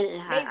Well, a week, maybe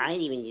I'd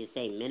even just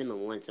say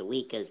minimum once a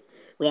week because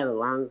we have a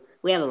long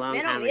minimum.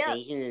 Yeah.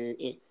 conversation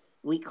and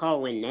we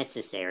call when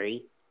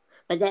necessary.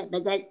 But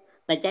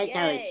that's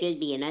how it Yes. should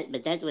be, and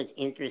but that's what's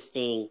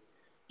interesting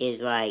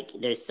is like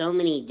there's so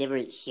many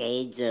different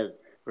shades of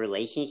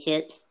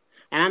relationships,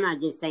 and I'm not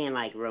just saying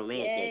like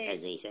romantic Yes.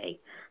 as they say,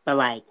 but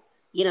like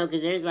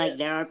because there's Yeah. like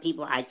there are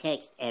people I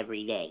text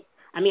every day.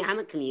 I mean, I'm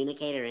a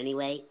communicator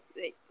anyway,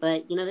 Right.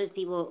 but there's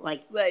people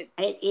like Right.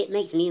 it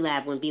makes me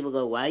laugh when people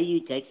go, "Why do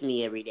you text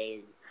me every day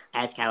and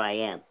ask how I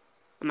am?"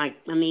 I'm like,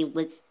 I mean,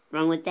 what's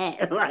wrong with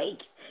that?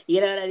 Like,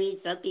 you know what I mean?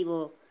 Some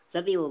people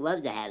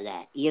love to have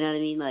that. You know what I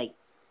mean? Like,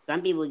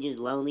 some people just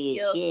lonely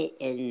as Yeah. shit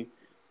and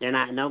they're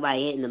not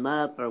nobody hitting them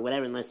up or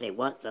whatever unless they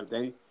want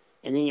something.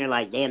 And then you're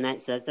like, damn, that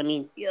sucks. I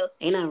mean, Yeah.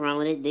 ain't nothing wrong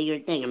with it. Do your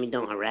thing. I mean,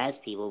 don't harass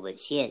people, but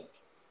shit,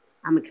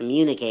 I'm a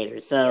communicator, Yeah.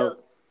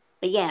 so.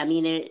 But yeah, I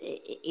mean,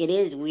 it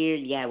is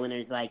weird. Yeah, when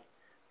there's like,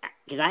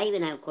 because I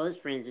even have close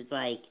friends. It's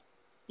like,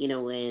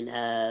 when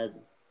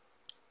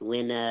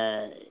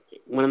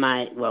one of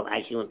my well,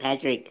 actually, when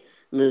Patrick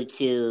moved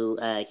to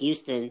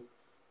Houston,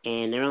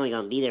 and they're only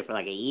gonna be there for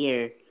like a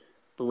year,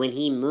 but when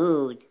he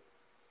moved,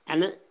 I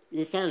know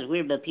this sounds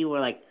weird, but people were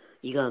like,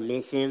 "You gonna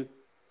miss him?"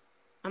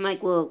 I'm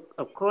like, "Well,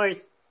 of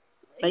course."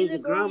 But He's he's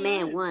a a grown grown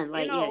man, man. one, You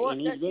like, yeah, know what?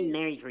 and he's That been too.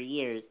 married for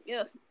years.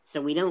 Yeah.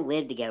 So we don't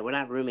live together. We're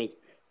not roommates.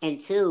 And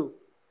two,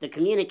 the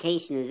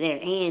communication is there.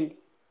 And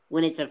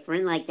when it's a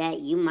friend like that,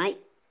 you might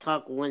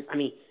talk once. I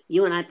mean,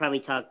 you and I probably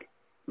talk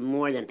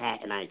more than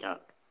Pat and I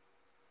talk.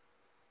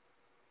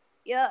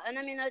 Yeah. And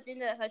I mean, I think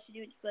that has to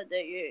do with the fact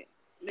that you're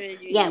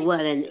managing Yeah, your well,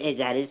 and stuff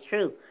that is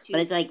true. But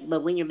too. it's like,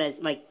 but when you're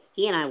best, like,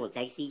 he and I will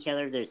text each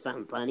other, there's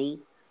something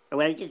funny or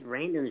whatever, just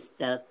random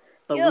stuff.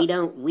 But Yeah.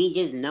 we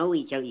just know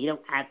each other. You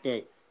don't have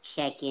to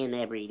check in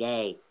every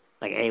day.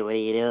 Like, hey, what are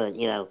you doing?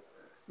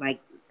 Like,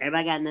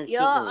 everybody got enough Yeah.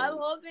 shit going I'm on.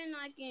 hoping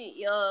I can.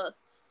 Yeah.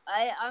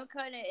 I'm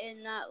kind of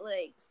in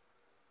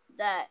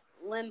that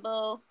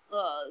limbo.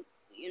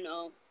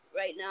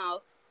 Right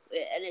now,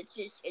 and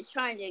it's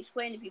trying to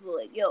explain to people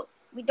like, yo,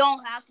 we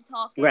don't have to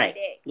talk every Right.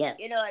 day. Yeah.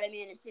 You know what I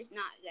mean? It's just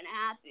not gonna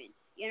happen.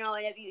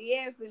 And if you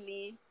hear from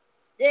me,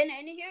 then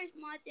and here's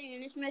my thing,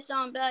 and this may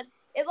sound bad.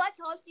 If I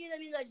talk to you, that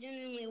means I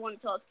genuinely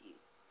want to talk to you.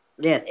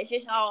 Yeah. It's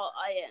just how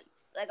I am.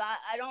 Like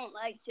I don't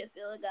like to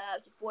feel like I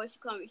have to force a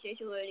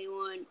conversation with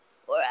anyone,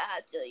 or I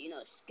have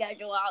to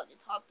schedule out to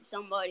talk to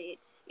somebody.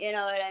 You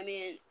know what I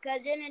mean?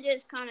 Because then it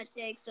just kind of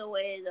takes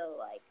away the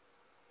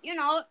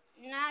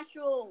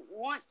natural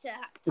want to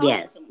talk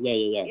Yeah. to someone. Yeah.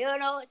 Yeah.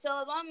 Yeah.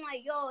 So if I'm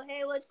like, yo,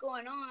 hey, what's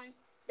going on?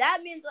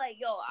 That means like,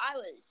 yo, I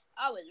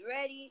was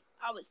ready.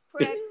 I was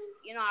prepped.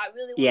 I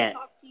really want to Yeah.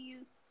 talk to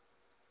you.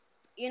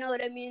 You know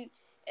what I mean?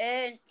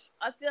 And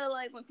I feel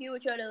like when people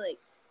try to like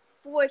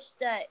force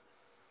that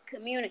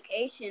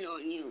communication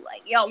on you,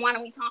 like, yo, why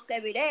don't we talk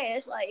every day?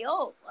 It's like,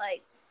 yo,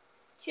 like,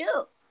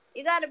 chill.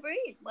 You gotta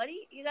breathe,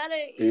 buddy.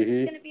 It's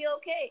Mm-hmm. gonna be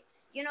okay.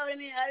 You know what I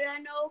mean?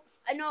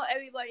 I know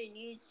everybody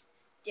needs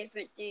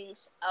different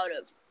things out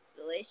of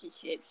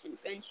relationships and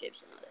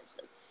friendships and all that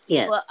stuff.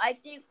 Yeah. But I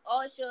think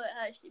also it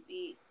has to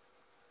be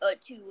a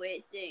two-way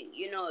thing.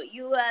 You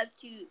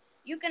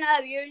can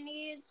have your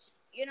needs,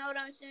 you know what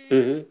I'm saying?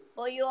 Mm-hmm.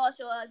 But you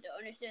also have to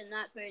understand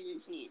that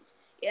person's needs.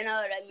 You know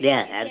what I mean?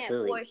 Yeah. You can't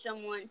Absolutely. force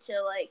someone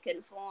to like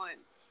conform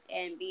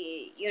and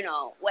be,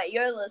 what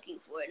you're looking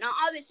for. Now,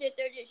 obviously, if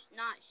they're just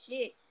not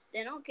shit,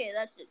 then okay,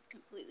 that's a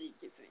completely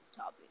different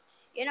topic.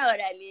 You know what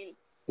I mean?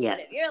 Yeah.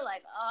 But if you're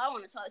like, oh, I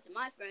want to talk to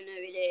my friend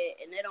every day,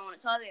 and they don't want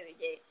to talk every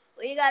day,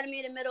 well, you got to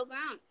meet a middle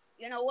ground.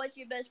 What's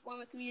your best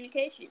form of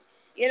communication?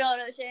 You know what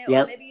I'm saying? Or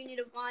Yep. maybe you need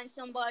to find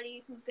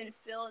somebody who can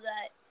fill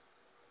that.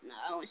 No,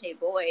 I don't want to say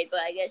void, but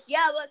I guess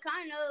yeah, but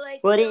kind of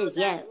like Well, it fill is.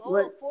 that Yeah. role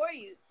What? for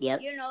you.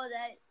 Yep.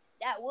 That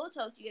that will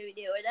talk to you every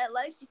day or that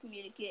likes to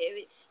communicate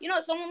every.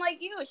 Someone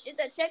like you, shit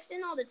that checks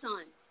in all the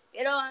time.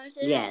 You know what I'm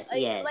saying? Yeah,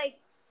 yeah. Like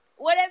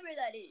whatever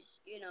that is.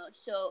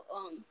 So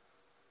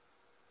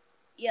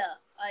yeah,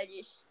 I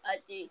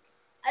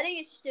think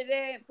it's just a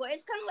very important.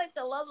 It's kind of like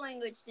the love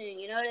language thing.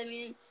 You know what I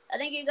mean? I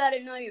think you got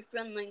to know your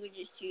friend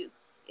languages too.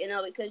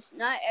 Because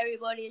not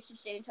everybody is the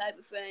same type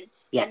of friend,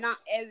 Yeah. and not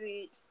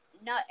every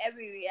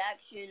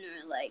reaction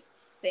or like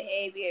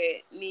behavior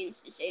means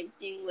the same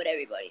thing with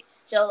everybody.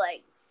 So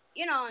like,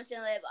 what I'm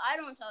saying? Like, if I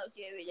don't talk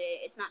to you every day,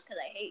 it's not because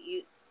I hate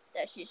you.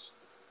 That's just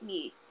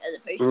me as a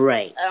person.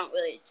 Right. I don't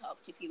really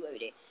talk to people every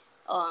day.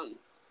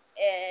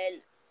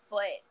 And but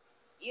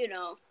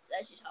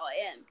that's just how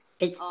I am.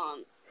 It's.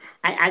 Um,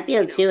 I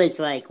feel too. It's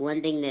like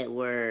one thing that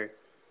we're.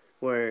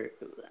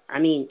 I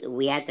mean,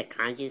 we have to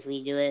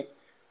consciously do it,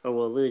 or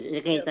we'll lose it.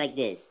 Okay, it's like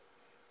this.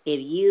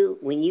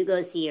 When you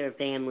go see your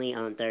family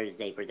on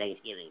Thursday for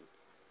Thanksgiving,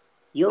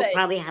 you'll right.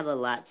 probably have a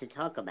lot to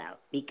talk about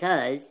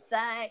because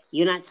Facts.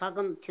 you're not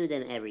talking to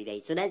them every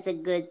day. So that's a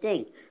good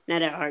thing. Now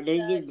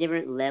there's just Facts.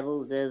 different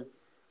levels of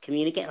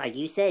communicate. Like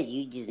you said,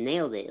 you just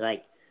nailed it.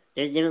 Like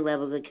there's different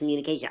levels of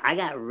communication. I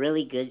got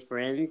really good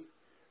friends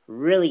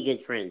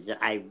that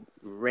I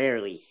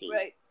rarely see.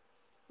 Right.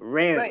 Right.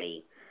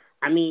 Rarely.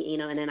 I mean,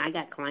 and then I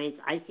got clients.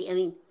 I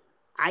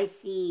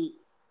see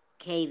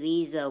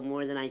KVs though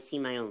more than I see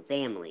my own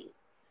family.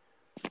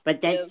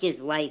 But Yeah. that's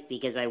just life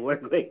because I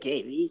work with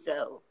KV,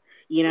 so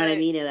you know what I Right.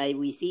 mean. And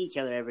we see each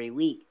other every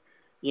week,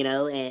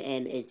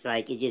 and it's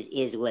like it just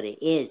is what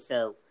it is.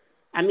 So,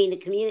 I mean, the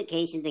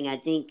communication thing. I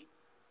think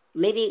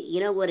maybe you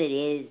know what it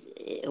is,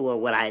 or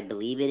what I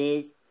believe it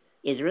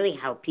is really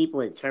how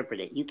people interpret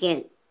it. You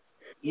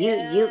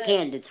Yeah.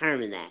 can't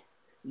determine that.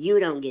 You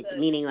don't get to, Facts.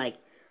 meaning like,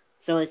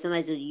 so if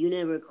somebody says you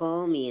never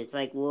call me, it's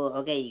like, well,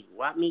 okay, you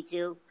want me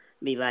to?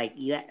 Be like,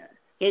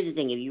 here's the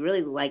thing: if you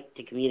really like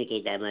to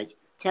communicate that much,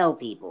 tell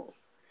people.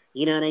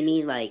 You know what I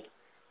mean? Like,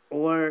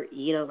 or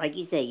like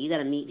you say, you got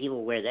to meet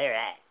people where they're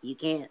at. You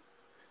can't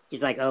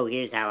just like, oh,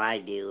 here's how I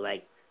do.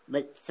 Like,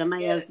 but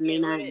somebody Yeah. else may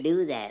Get with not it.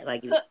 do that.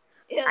 Like,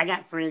 Yeah. I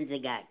got friends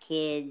that got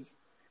kids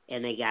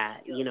and they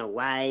got, Yeah.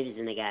 wives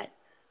and they got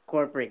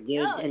corporate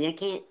gigs Yeah. and I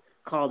can't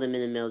call them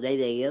in the middle of the day.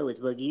 They, yo,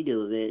 what you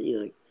do,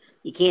 man?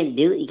 You can't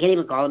you can't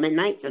even call them at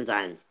night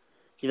sometimes.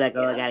 She's like,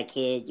 oh, I Yeah. got a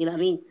kid. I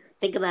mean,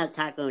 think about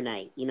taco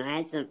night. I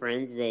had some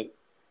friends that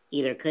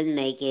either couldn't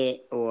make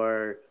it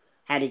or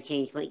had to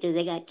change plans because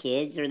they got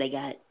kids or they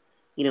got,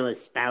 a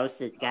spouse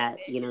that's got,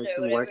 Obligations or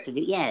some whatever. work to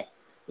do. Yeah, it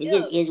Yeah.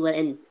 just is what,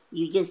 and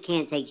you just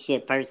can't take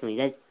shit personally.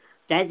 That's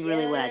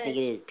really what I think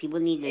Yes. it is. People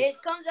need this.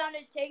 It comes down to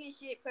taking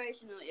shit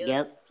personal, yo.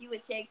 Yep. People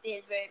take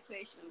things very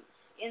personal,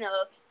 and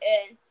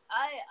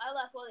I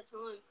laugh all the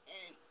time,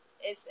 and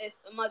if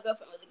my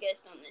girlfriend was a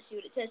guest on this, she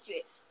would attest to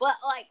it. But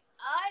like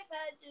I've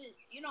had to,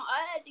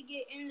 I had to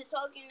get into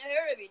talking to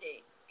her every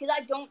day because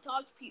I don't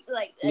talk to people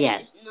like Yeah.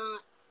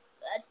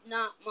 that's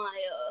not my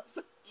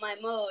my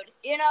mode.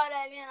 You know what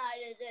I mean?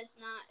 It's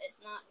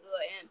not who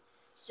I am.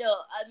 So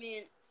I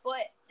mean,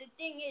 but the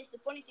thing is, the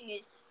funny thing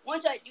is,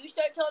 once I do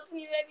start talking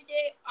to you every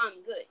day,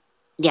 I'm good.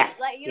 Yeah.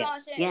 Like, you know Yeah. what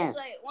I'm saying? Yeah. It's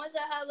like, once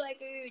I have,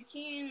 like, a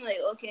routine, like,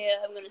 okay,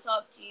 I'm going to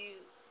talk to you,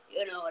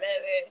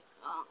 whatever,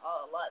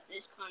 a lot,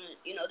 this kind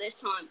of, this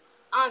time,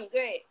 I'm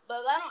great.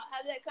 But if I don't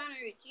have that kind of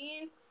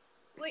routine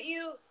with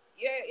you,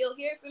 you'll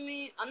hear from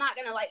me. I'm not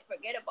going to, like,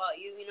 forget about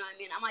you, you know what I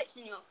mean? I might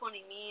send you a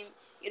funny meme,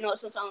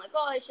 sometimes, like,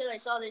 oh, shit, I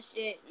saw this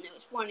shit, and it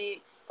was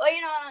funny. Or, you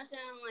know what I'm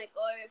saying? Like,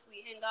 or if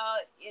we hang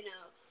out.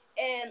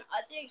 And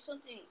I think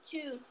something,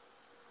 too,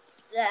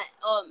 that,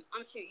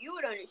 I'm sure you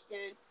would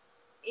understand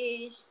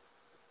is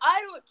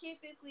I don't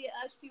typically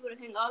ask people to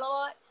hang out a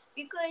lot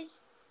because,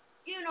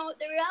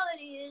 the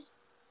reality is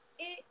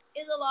it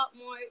is a lot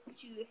more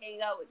to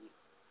hang out with me.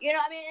 You know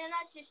what I mean? And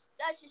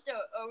that's just a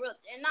real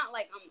and not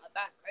like I'm a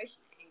bad person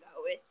to hang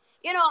out with.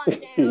 You know what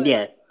I'm saying? Or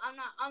Yeah. like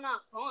I'm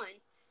not fun.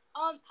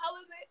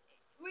 However,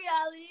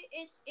 reality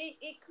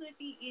it could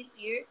be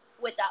easier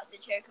without the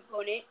chair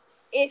component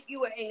if you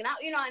were hanging out.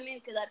 You know what I mean?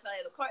 Because I'd probably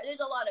have a car. There's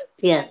a lot of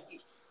Yeah.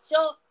 factors.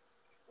 So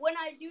when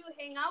I do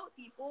hang out with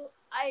people,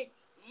 I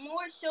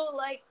more so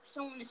like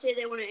someone to say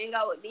they want to hang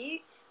out with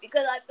me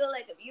because I feel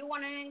like if you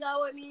want to hang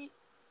out with me,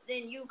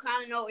 then you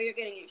kind of know what you're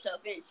getting yourself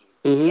into.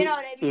 Mm-hmm. You know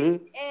what I mean?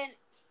 Mm-hmm. And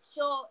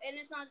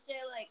it's not to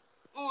say like,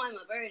 oh, I'm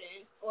a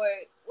burden or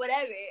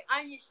whatever.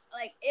 I'm just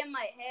like in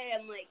my head,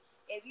 I'm like,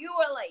 if you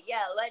were like,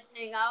 yeah, let's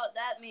hang out,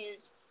 that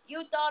means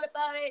you thought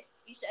about it.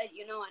 You said,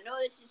 I know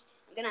this is.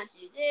 I'm gonna have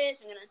to do this.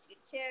 I'm gonna have to get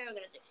a chair. I'm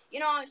gonna,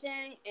 you know what I'm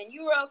saying? And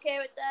you were okay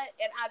with that,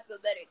 and I feel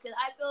better because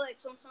I feel like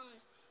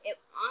sometimes if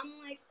I'm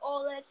like,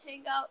 oh, let's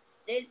hang out,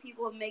 then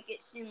people make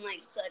it seem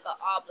like it's like an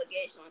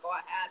obligation, like, oh,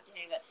 I have to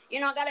hang out.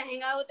 I gotta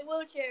hang out with the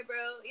wheelchair,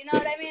 bro. You know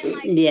what I mean?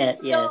 Like, Yeah.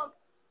 Yeah. so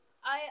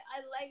I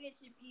like it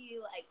to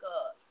be like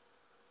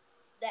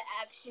the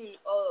action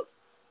of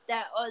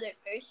that other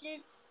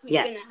person who's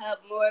Yeah. gonna have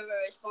more of a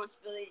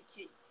responsibility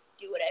to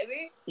do whatever.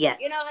 Yeah.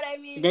 You know what I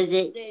mean? Does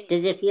it Than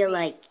does it feel me.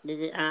 like does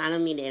it? I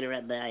don't mean to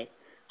interrupt, but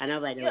I know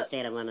if I don't Yeah. say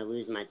it, I'm gonna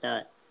lose my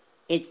thought.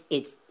 It's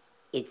it's.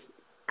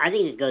 I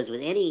think this goes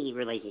with any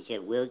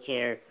relationship,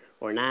 wheelchair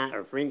or not,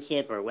 or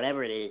friendship or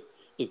whatever it is,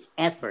 it's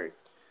effort.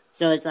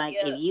 So it's like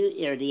if Yep.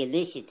 you are the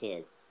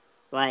initiative,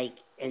 like,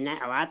 and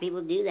that, a lot of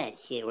people do that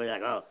shit. We're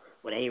like, oh,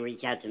 well, they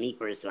reach out to me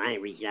first, so I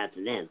ain't reaching out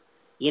to them.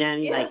 You know what I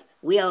mean? Yeah. Like,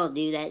 we all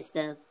do that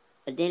stuff.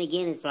 But then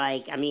again, it's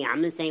like, I mean,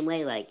 I'm the same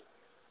way. Like,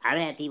 I've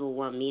had people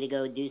want me to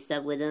go do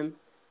stuff with them,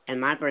 and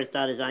my first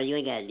thought is, oh, you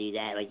ain't got to do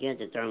that. Like, you have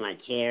to throw my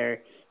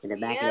chair in the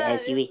back of the Yeah.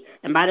 SUV.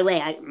 And by the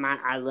way,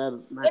 I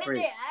love my But if they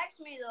first. ask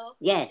me though,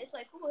 Yeah, it's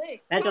like, oh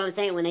hey. that's what I'm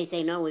saying. When they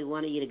say no, we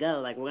wanted you to go.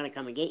 Like, we're gonna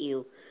come and get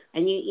you,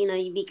 and you know,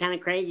 you'd be kind of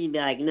crazy. You'd be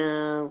like,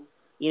 no,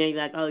 you know, you'd be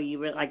like,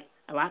 oh, like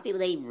a lot of people,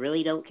 they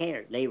really don't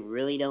care. They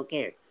really don't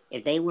care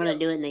if they want to Yep.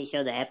 do it and they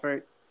show the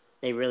effort.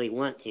 They really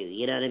want to.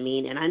 You know what I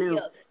mean? And I know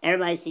Yep.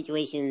 everybody's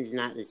situation is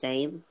not the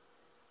same.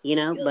 You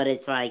know, Yep. but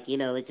it's like, you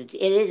know, it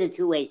is a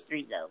two-way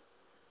street though.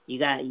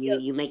 Yep.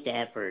 You make the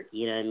effort.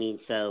 You know what I mean?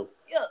 So,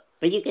 Yep.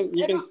 but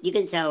And you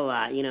can tell a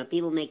lot. You know,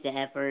 people make the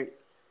effort.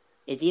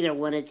 It's either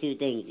one of two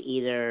things: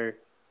 either,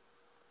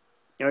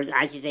 or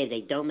I should say, if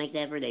they don't make the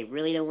effort, they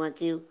really don't want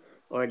to,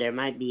 or there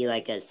might be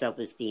like a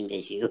self-esteem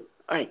issue.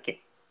 Like,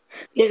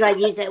 just like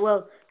you said,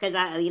 well, because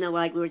you know,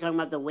 like we were talking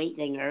about the weight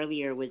thing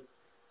earlier with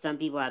some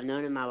people I've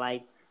known in my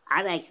life.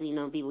 I've actually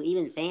known people,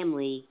 even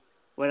family,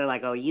 where they're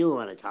like, "Oh, you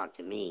want to talk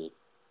to me?"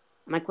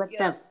 I'm like, "What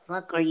the yep.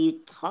 fuck are you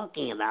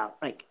talking about?"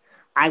 Like,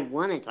 I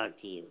want to talk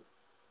to you.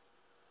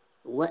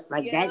 What?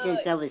 Like, You that's a know.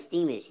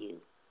 self-esteem issue.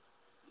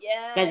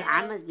 Yeah. Because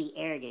I Yeah. must be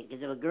arrogant.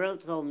 Because if a girl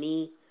told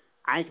me,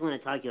 I just want to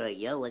talk to you, like,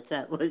 yo, what's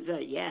up? What's up?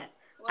 Yeah.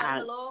 Well, I,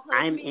 hello. Hello,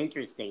 I'm me.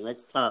 interesting.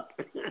 Let's talk.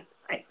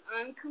 Like,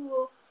 I'm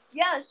cool.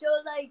 Yeah. So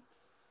like,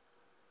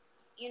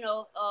 you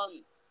know,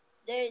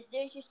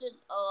 there's just a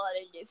lot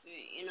of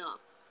different,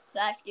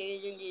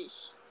 factors and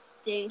just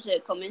things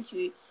that come into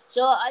it.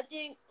 So I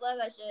think, like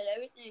I said,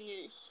 everything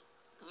is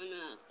kind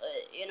of,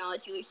 a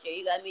two-way street.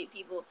 You gotta meet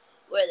people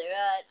where they're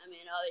at. I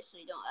mean,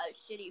 obviously, don't have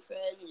shitty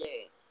friends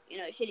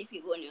or shitty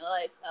people in your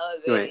life.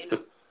 However, right.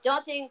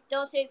 don't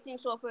take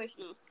things so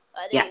personal.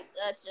 I Yeah. think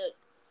that's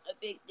a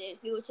big thing.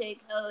 People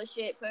take hella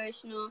shit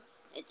personal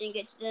and think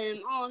it's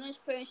them. Oh, this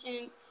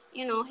person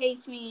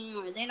hates me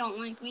or they don't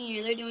like me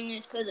or they're doing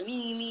this because of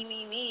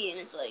me. And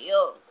it's like,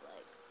 yo,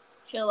 like,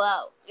 chill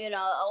out. A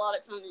lot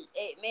of times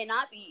it may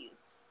not be you.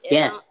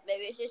 Yeah.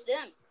 Maybe it's just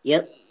them.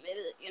 Yep. Maybe,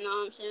 you know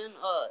what I'm saying?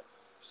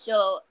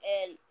 So,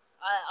 and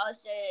I'll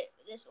say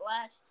this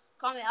last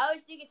comment. I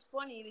always think it's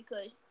funny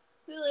because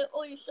people are like,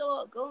 oh, you're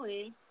so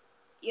outgoing,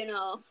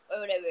 or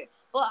whatever.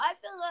 But I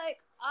feel like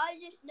I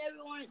just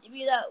never wanted to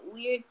be that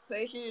weird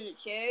person in the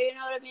chair, you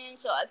know what I mean?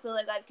 So I feel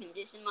like I've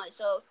conditioned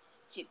myself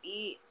to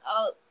be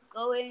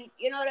outgoing,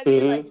 you know what I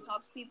mean? Like Mm-hmm. to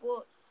talk to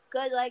people.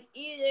 Because, like,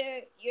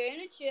 either you're in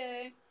a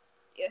chair,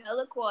 you're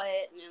hella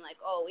quiet, and then, like,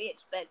 oh, we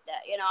expect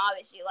that.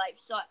 Obviously life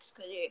sucks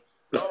because you're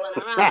rolling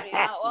around,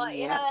 well,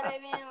 you Yeah. know what I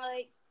mean?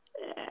 Like,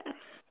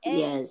 and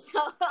Yes.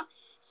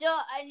 so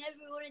I never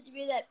wanted to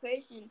be that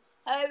person.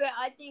 However,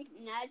 I think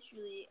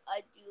naturally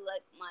I do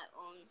like my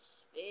own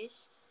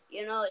space,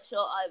 so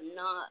I'm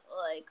not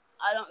like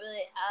I don't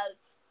really have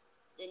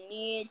the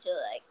need to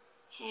like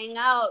hang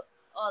out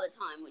all the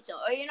time with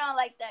someone, or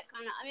like that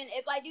kind of. I mean,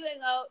 if I do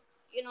hang out,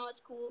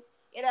 it's cool,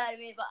 you know what I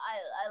mean. But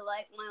I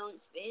like my own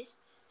space.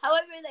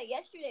 However, like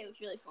yesterday was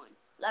really fun.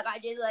 Like I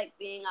did like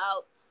being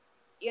out,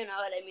 you know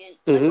what I mean.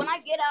 Like when Mm-hmm. I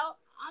get out,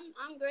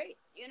 I'm great.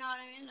 You know what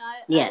I mean.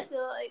 I Yeah.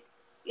 feel like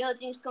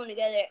things come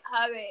together.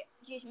 However,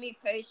 just me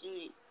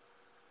personally,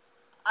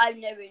 I've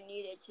never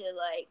needed to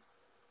like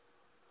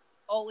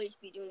always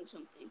be doing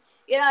something.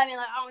 You know what I mean?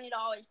 Like I don't need to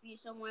always be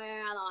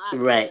somewhere. I don't have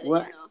Right. to,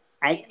 Well, be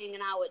I hanging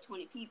out with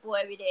 20 people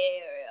every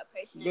day or a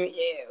person there, every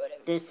day or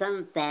whatever. there's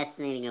something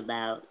fascinating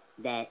about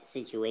that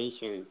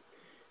situation,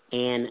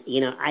 and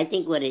you know, I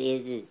think what it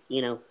is,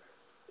 you know,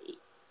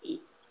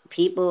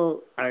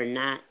 people are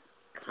not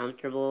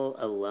comfortable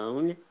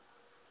alone,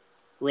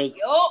 which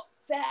Yo,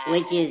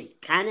 is facts.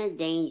 kind of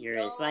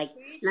dangerous. Yo, Like,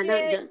 preach no, no,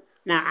 it. no,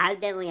 now I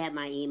definitely have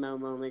my emo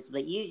moments,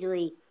 but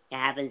usually it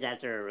happens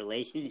after a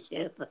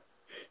relationship.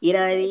 You know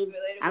what I That's mean?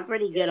 I'm relatable.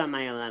 pretty good Yeah. on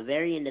my own. I'm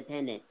very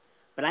independent,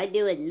 but I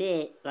do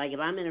admit, like, if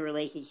I'm in a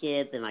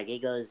relationship and like it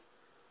goes,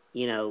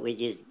 you know, we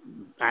just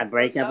I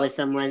break Works up with out. Yeah.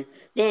 someone,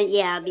 then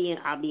yeah,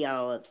 I'll be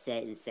all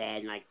upset and sad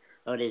and like,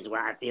 oh, this is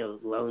why I feel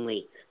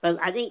lonely. But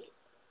I think,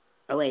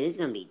 oh wait, this is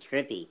gonna be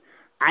trippy.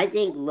 I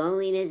think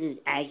loneliness is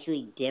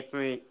actually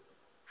different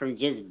from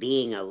just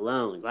being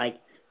alone.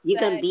 Like, you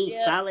can Facts. be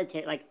Yeah.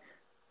 solitary. Like,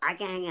 I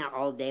can hang out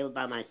all day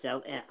by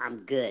myself and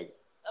I'm good.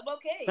 I'm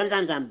okay. Yeah.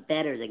 Sometimes I'm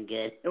better than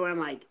good. Where I'm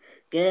like,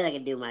 good, I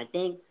can do my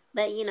thing.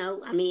 But you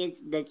know, I mean,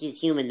 that's just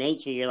human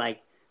nature. You're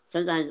like,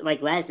 sometimes,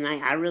 like last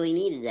night, I really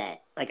needed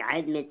that. Like, I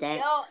admit that.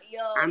 Yo.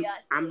 Yeah. I feel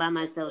I'm it. by I feel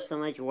myself it. so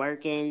much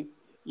working,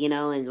 you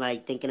know, and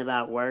like thinking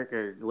about work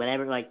or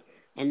whatever. Like,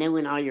 and then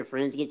when all your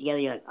friends get together,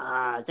 you're like,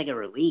 ah, it's like a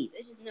relief.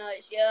 This is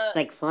nice. Yeah. It's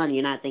like fun.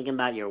 You're not thinking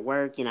about your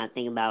work. You're not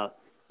thinking about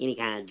any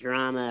kind of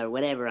drama or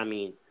whatever. I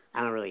mean,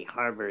 I don't really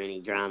harbor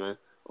any drama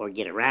or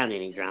get around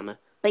any Yeah. drama,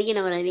 but you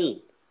know what I Yeah.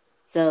 mean.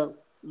 So,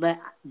 but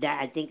that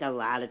I think a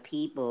lot of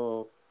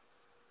people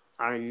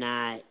are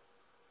not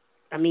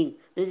I mean,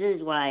 this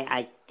is why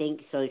I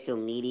think social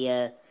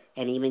media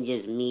and even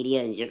just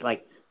media and just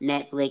like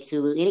Netflix,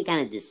 Hulu, any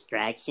kind of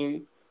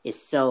distraction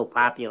is so Yeah,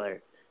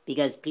 popular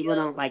because people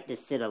yeah. don't like to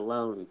sit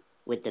alone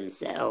with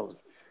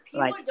themselves. People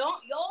Like,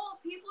 don't, y'all.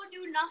 People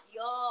do not,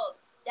 y'all.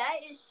 That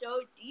is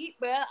so deep,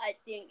 bruh. I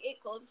think it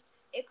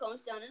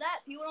comes down to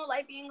that. People don't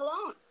like being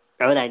alone.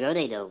 oh, I know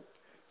they don't.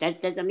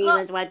 That's I mean Huh?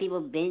 that's why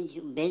people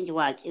binge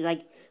watch. It's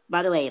like,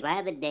 by the way, if I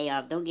have a day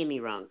off, don't get me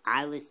wrong,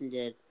 I listen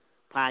to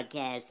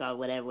podcasts or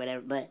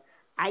whatever. But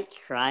I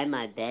try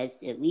my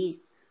best at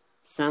least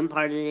some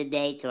part of the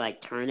day to like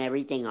turn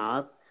everything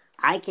off.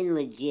 I can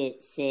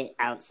legit sit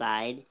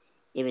outside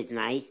if it's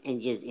nice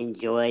and just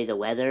enjoy the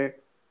weather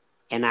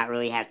and not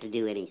really have to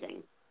do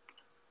anything.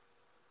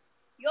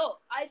 Yo,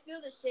 I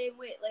feel the same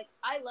way. Like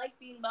I like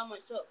being by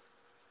myself,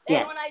 and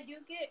Yeah. when I do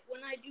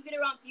get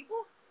around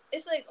people,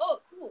 it's like,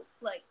 oh, cool.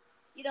 Like,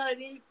 you know what I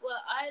mean? But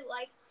I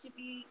like to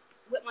be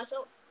with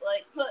myself.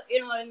 Like,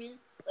 you know what I mean?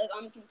 Like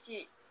I'm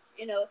content.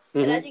 You know,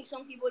 and I Mm-hmm. think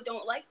some people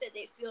don't like that.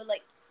 They feel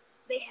like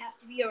they have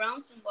to be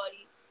around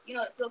somebody. You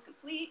know, to feel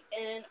complete.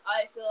 And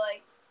I feel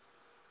like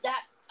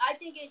that. I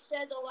think it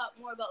says a lot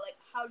more about like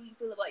how do you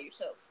feel about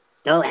yourself.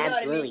 Oh, You know what I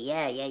absolutely. mean?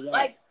 Yeah, yeah, yeah.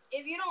 Like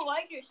if you don't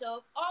like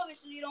yourself,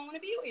 obviously you don't want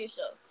to be with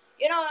yourself.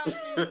 You know what I'm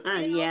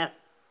saying? You know. Yeah.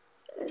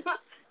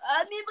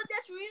 I mean, but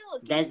that's real,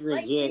 dude. That's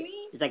Like for legit.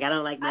 me, It's like I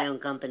don't like my I own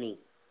company.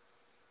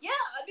 yeah.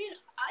 I mean,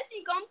 I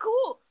think I'm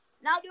cool.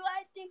 Now, do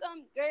I think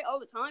I'm great all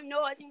the time?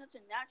 No, I think that's a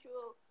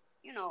natural,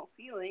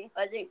 feeling.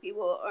 I think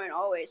people aren't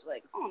always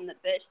like, "Oh, I'm the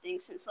best thing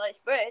since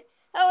sliced bread."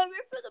 However,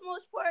 for the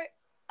most part,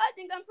 I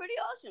think I'm pretty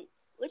awesome,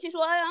 which is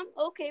why I'm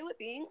okay with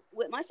being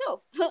with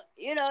myself.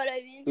 You know what I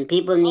mean? And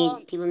people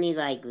need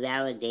like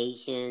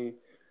validation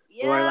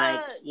or like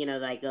Yeah,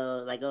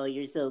 like oh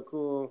you're so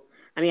cool.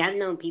 I mean I've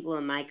known people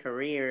in my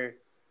career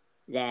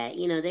that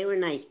they were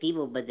nice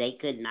people but they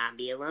could not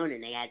be alone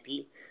and they had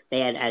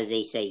as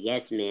they say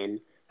yes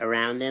men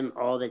around them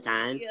all the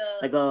time yeah,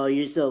 like oh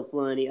you're so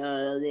funny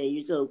oh yeah,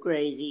 you're so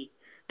crazy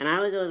and I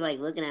was always like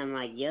looking at them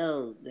like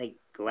yo like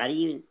why do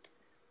you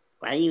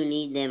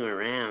need them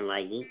around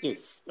like it's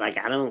just like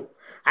I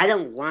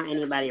don't want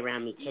anybody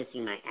around me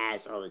kissing my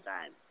ass all the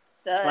time.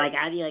 Like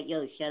facts. I'd be like,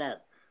 yo, shut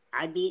up.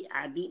 I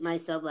beat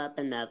myself up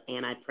enough,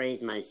 and I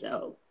praise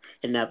myself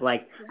enough.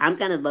 Like I'm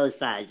kind of both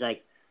sides.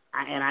 Like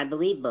I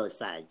believe both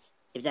sides.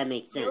 If that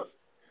makes Yup. sense,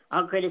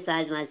 I'll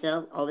criticize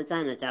myself all the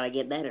time. That's how I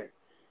get better.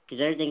 Because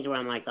there are things where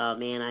I'm like, oh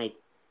man,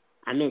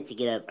 I meant to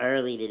get up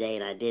early today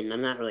and I didn't.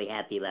 I'm not really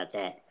happy about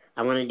that.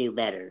 I want to do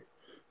better,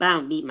 but I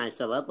don't beat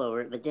myself up over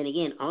it. But then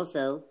again,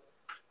 also,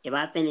 if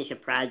I finish a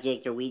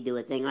project or we do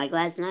a thing like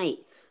last night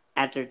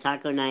after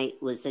taco night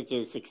was such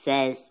a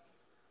success,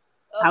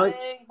 A I was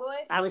bang, boy.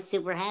 I was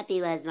super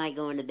happy last night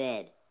going to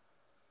bed.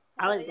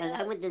 Hell yeah.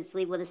 I went to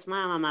sleep with a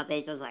smile on my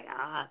face. I was like,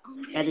 I'm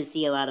got dead. to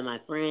see a lot of my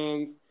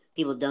friends.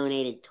 People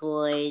donated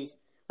toys.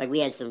 Like we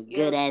had some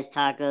good Yup. ass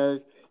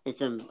tacos and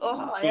some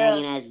Oh yeah.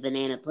 banging ass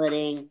banana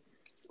pudding.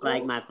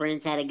 Like Ooh. my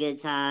friends had a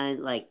good time.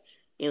 Like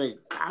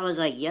I was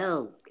like,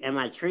 yo, and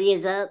my tree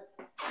is up.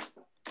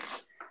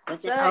 Oh,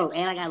 Facts.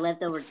 and I got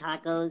leftover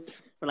tacos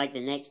for like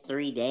the next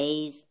 3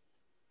 days.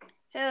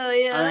 Hell Oh,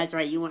 yeah. that's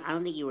right. I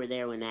don't think you were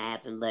there when that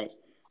happened, but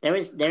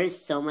there's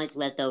so much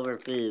leftover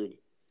food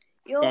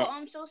Yo, that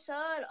I'm so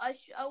sad. I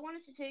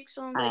wanted to take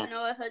some, but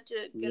uh I had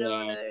to get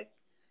out of yeah. there.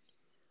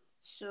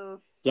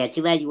 So Yeah,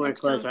 too bad you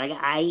weren't next time. closer.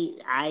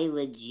 I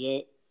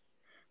legit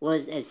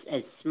was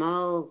as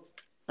small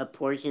a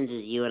portions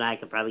as you and I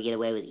could probably get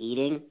away with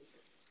eating.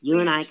 You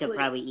and We I could split it.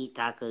 probably eat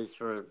tacos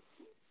for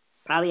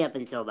probably up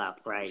until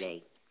about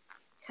Friday,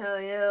 Hell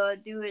yeah, I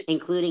do it.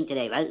 including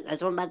today.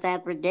 That's what I'm about to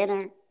have for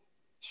dinner.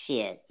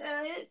 Shit.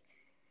 Hell yeah.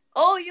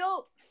 Oh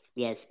yo,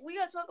 Yes. we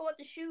gotta talk about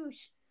the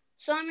shoes.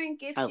 Simon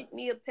Oh. gifted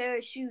me a pair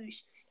of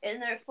shoes,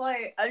 and they're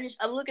fire.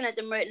 I'm looking at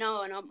them right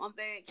now, and I'm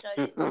very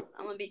excited. I'm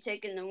gonna be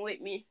taking them with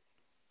me.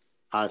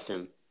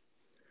 Awesome.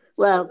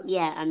 So Well,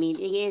 yeah, I mean,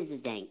 here's the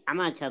thing. I'm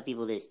gonna tell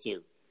people this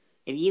too.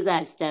 If you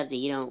got stuff that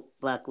you don't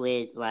fuck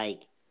with,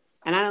 like,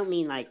 and I don't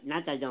mean like,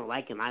 not that I don't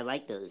like them. I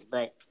like those,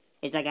 but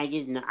it's like I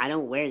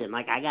don't wear them.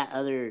 Like, I got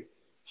other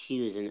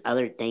shoes and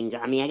other things.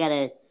 I mean, I got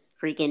a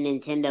freaking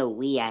Nintendo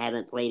Wii I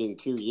haven't played in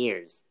 2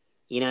 years.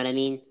 You know what I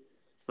mean?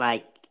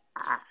 Like,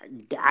 I,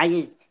 I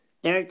just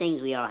there are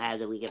things we all have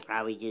that we could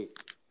probably just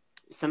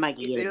somebody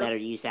could get get rid a of. better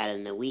use out of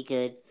them than we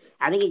could.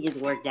 I think it just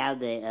worked out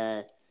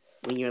that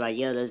when you're like,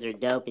 yo, those are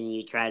dope, and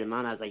you tried them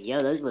on, I was like,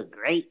 yo, those look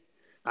great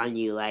on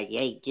you. Like,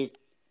 hey, just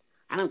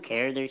I don't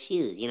care, they're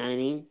shoes. You know what I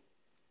mean?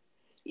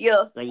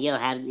 Yeah. Like, yo,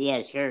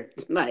 yeah, sure,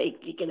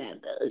 like you can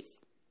have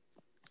those.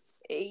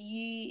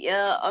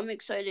 Yeah, I'm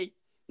excited.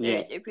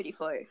 Yeah, They're pretty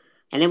fire.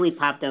 and then we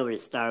popped over to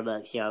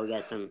Starbucks, y'all. We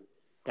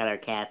got our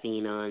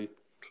caffeine on.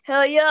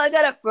 Hell yeah, I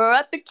got a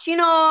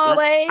frappuccino, Look,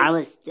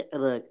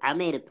 babe. I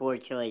made a poor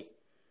choice.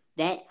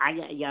 That I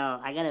got y'all.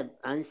 I got an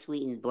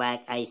unsweetened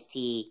black iced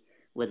tea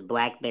with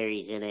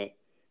blackberries in it,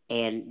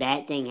 and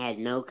that thing had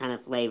no kind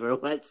of flavor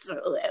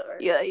whatsoever.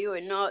 Yeah, you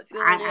were not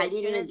feeling I it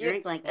didn't even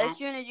drink like as half,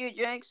 soon as you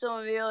drank some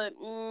of it, you're like,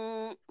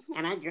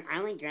 and I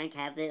only drank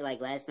half of it. Like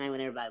last night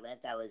when everybody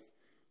left, I was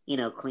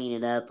clean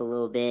it up a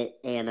little bit.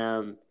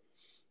 And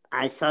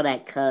I saw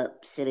that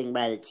cup sitting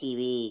by the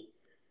TV,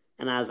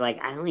 and I was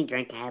like, I only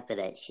drank half of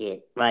that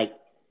shit. Like,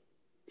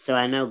 so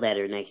I know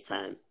better next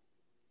time.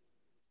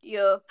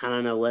 Yeah. I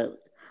don't know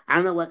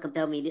what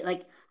compelled me to,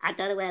 like, I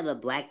thought it would have a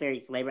blackberry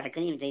flavor. I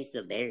couldn't even taste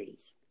the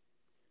berries.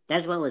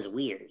 That's what was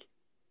weird.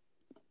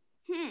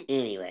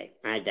 Anyway,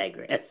 I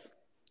digress.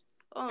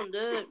 Oh,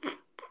 dude.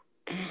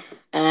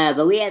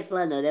 But we had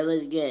fun though. That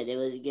was good. It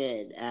was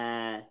good.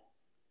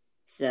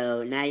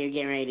 So now you're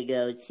getting ready to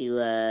go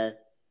to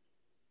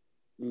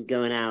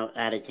going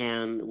out of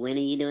town. When are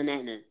you doing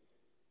that?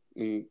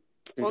 In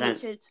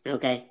sometime.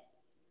 Okay.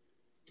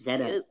 Is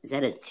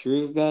that a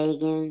Tuesday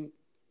again?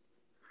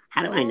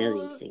 How do I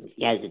know these things?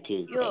 Yeah, it's a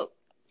Tuesday. Yo,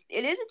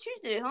 it is a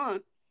Tuesday, huh?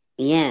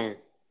 Yeah.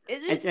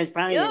 Is it? It's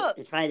probably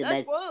it's probably the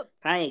best. Fun.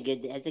 Probably a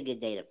good. That's a good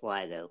day to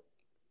fly though.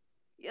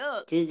 Yeah.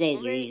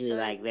 Tuesdays are usually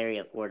like very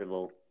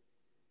affordable.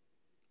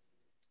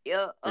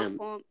 Yeah, I'm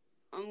pumped.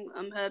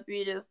 I'm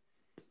happy to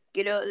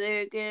get out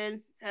there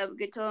again, have a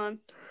good time.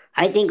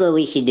 I think what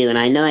we should do, and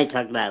I know I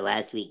talked about it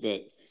last week,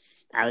 that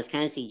I was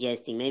kind of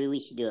suggesting maybe we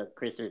should do a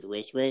Christmas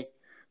wish list.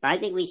 But I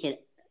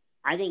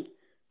think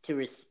to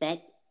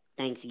respect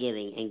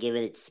Thanksgiving and give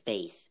it its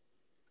space,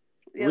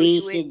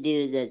 we should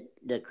do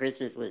the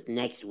Christmas list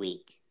next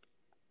week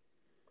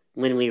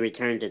when we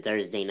return to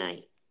Thursday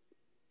night.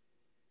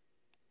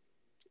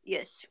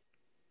 Yes.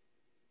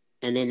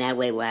 And then that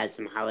way we'll have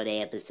some holiday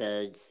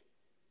episodes.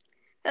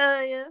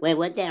 Yeah. Wait,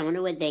 what day? I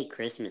wonder what day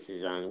Christmas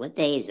is on. What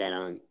day is that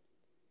on?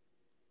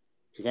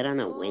 Is that on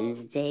a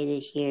Wednesday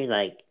this year?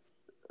 Like,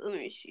 let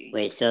me see.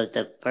 Wait, so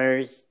the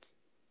first?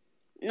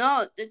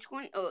 No, the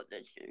 20. Oh,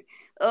 that's true.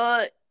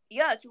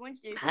 Yeah, it's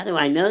Wednesday. How do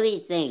I know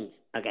these things?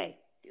 Okay.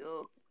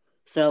 Yo.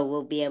 So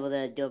we'll be able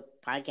to do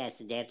a podcast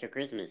the day after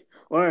Christmas,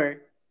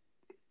 or,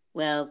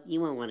 well, you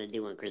won't want to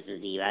do on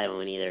Christmas Eve. I don't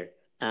want either.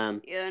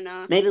 Yeah,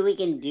 no. Maybe we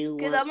can do one.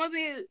 Because I'm gonna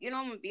be,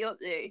 I'm gonna be up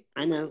there.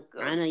 I know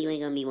you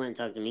ain't gonna be wanting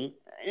to talk to me.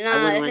 Nah,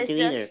 I wouldn't want to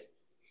either.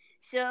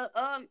 So,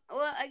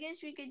 well, I guess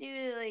we could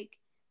do like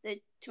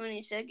the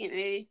 22nd,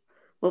 maybe.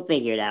 We'll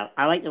figure it out.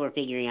 I like that we're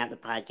figuring out the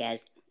podcast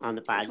on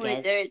the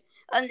podcast. 23rd.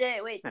 And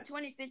then, wait, the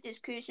 25th is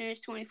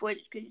Christmas, 24th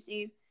is Christmas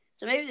Eve.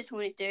 So maybe the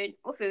 23rd.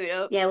 We'll figure it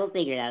out. Yeah, we'll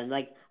figure it out.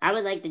 Like, I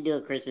would like to do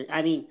a Christmas.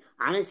 I mean,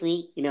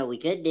 honestly, we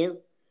could,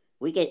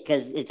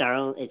 because it's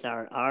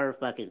our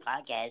fucking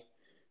podcast.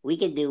 We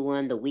could do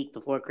one the week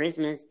before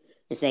Christmas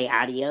and say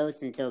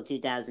adios until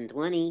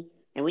 2020,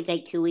 and we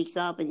take 2 weeks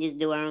off and just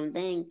do our own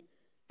thing.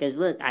 Because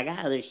look, I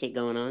got other shit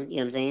going on. You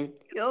know what I'm saying?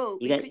 Yo,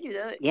 we could do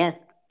that. Yeah.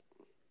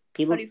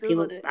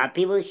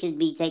 People should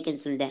be taking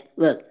some.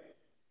 Look,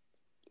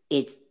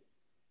 it's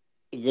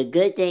the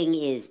good thing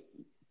is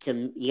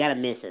you gotta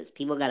miss us.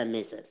 People gotta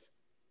miss us.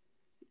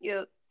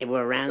 Yep. If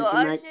we're around too much. So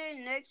I say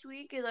next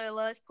week is our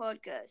last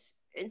podcast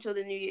until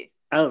the new year.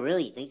 Oh,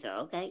 really? You think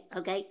so?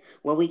 Okay.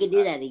 Well, we could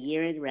do that. The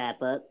year-end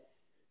wrap-up.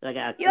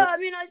 Yeah, I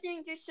mean, I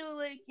think just so,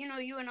 like,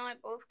 you and I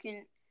both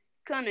can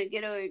kind of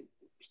get our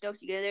stuff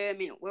together. I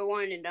mean, we're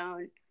winding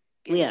down,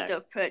 getting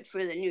stuff prepped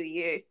for the new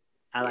year.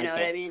 I like you know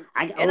that. What I mean?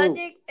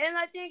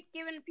 I think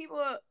giving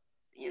people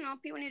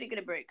people need to get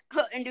a break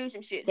and do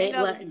some shit.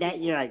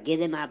 You're right. Give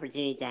them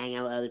opportunity to hang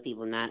out with other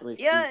people, not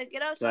listen. Yeah,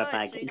 get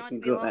outside so you don't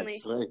have to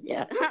be lonely.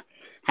 Yeah.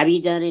 Have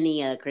you done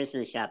any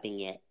Christmas shopping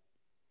yet?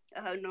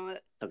 I have not.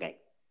 Okay.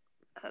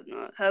 I have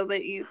not. How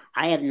about you?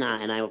 I have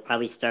not, and I will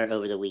probably start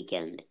over the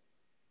weekend.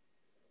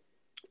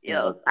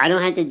 Yeah. So, I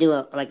don't have to do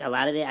a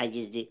lot of it. I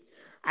just do.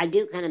 I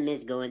do kind of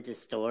miss going to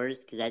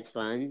stores because that's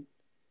fun.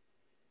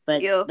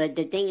 But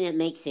the thing that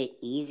makes it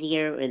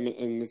easier, and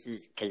this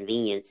is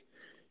convenience,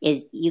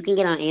 is you can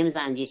get on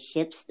Amazon and just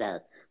ship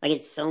stuff. Like,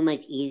 it's so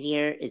much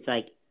easier. It's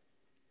like,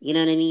 you know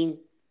what I mean?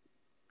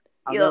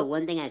 Although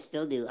one thing I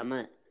still do, I'm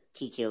going to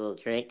teach you a little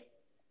trick.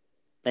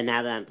 But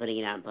now that I'm putting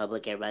it out in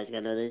public, everybody's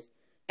going to know this.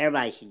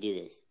 Everybody should do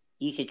this.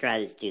 You should try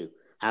this too.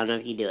 I don't know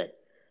if you do it.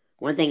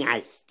 One thing I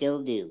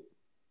still do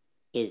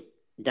is,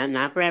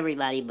 not for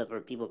everybody, but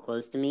for people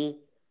close to me,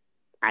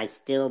 I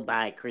still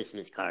buy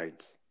Christmas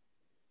cards.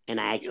 And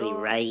I actually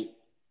write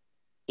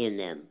in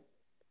them.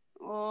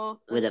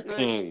 With a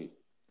pen.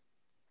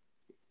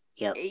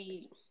 Yep.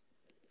 Hey.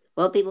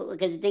 Well,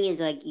 because the thing is,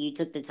 like, you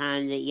took the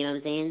time that, you know what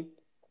I'm saying?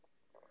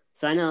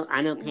 So I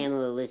know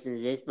Pamela listens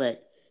to this,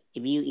 but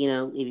if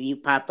you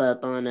pop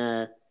up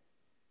on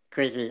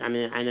Christmas, I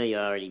mean, I know you'll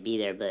already be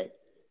there, but,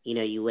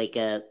 you wake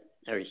up,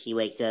 or she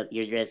wakes up,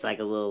 you're dressed like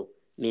a little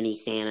mini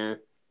Santa.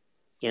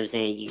 You know what I'm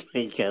saying? You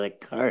got a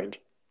card.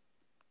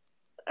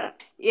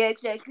 Yeah,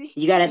 exactly.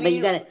 You got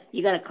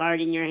a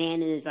card in your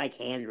hand and it's like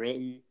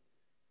handwritten.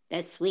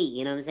 That's sweet,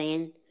 you know what I'm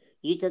saying?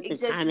 You took the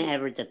time and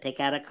effort to pick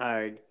out a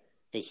card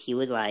that she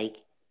would like,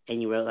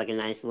 and you wrote like a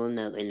nice little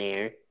note in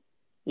there.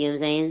 You know what I'm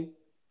saying?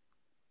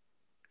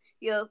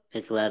 Yeah.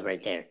 That's love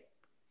right there.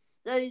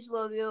 That is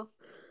love, yo.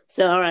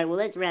 So, alright, well,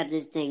 let's wrap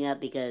this thing up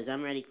because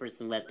I'm ready for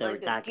some leftover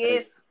tacos.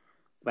 Gift.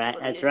 Right,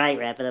 that's right,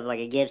 wrap it up like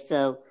a gift.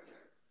 So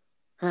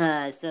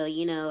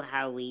you know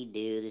how we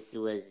do. This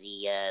was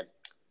the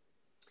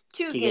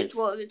Two Gimps,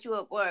 welcome to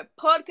our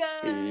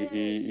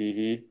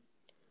podcast.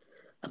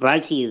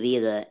 Brought to you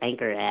via the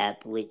Anchor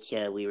app, which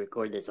we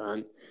record this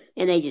on,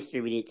 and they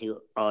distribute it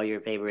to all your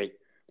favorite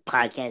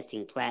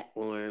podcasting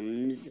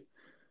platforms.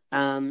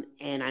 And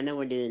I know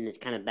we're doing this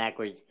kind of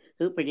backwards.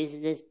 Who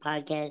produces this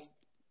podcast?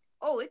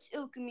 Oh, it's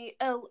Alchemy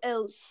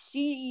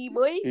LLC,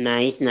 boy.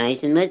 Nice.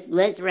 And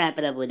let's wrap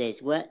it up with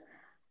this.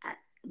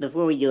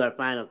 Before we do our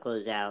final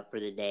closeout for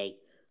the day,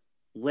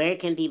 where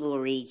can people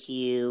reach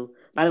you?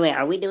 By the way,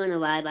 are we doing a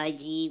live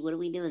IG? What are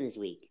we doing this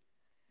week?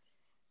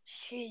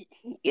 Shit.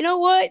 You know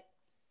what?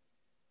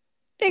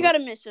 They gotta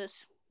miss us.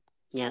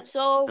 Yeah.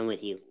 So I'm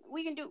with you.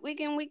 We can do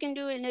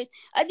it.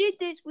 I did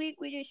this week.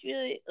 We just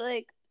really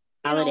like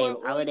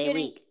holiday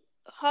week.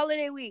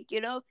 Holiday week.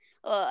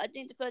 I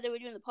think the fact that we're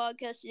doing the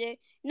podcast today,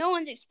 no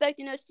one's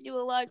expecting us to do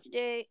a live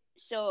today.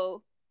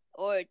 So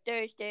or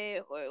Thursday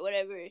or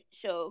whatever.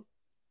 So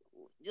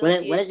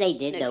what if they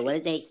did though? What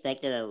if they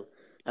expected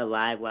a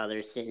live while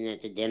they're sitting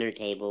at the dinner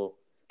table,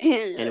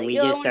 and we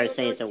just start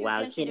saying some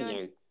wild shit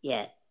again?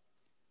 Yeah.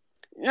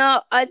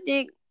 No, I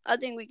think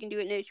we can do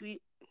it next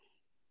week.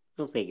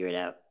 We'll figure it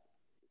out.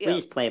 Yep. We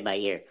just play it by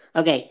ear.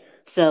 Okay,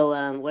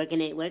 so where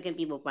can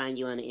people find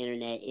you on the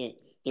internet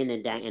in the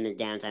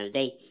downtime?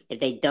 If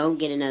they don't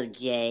get enough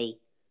J,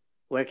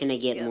 where can they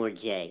get more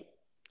J?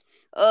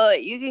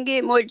 You can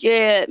get more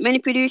J at Mini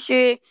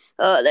Producer.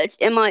 That's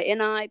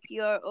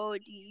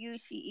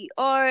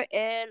MINIPRODUCER,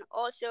 and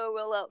also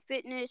Rollout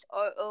Fitness,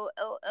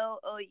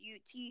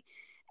 ROLLOUTFITNESS.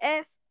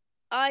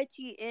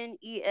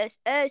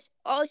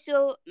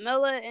 Also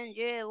Mela and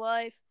J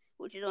Life,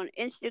 which is on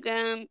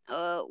Instagram.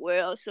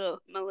 We're also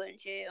Mela and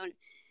J on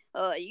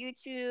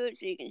YouTube,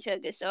 so you can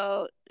check us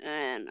out.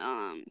 And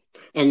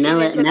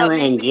Mela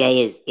and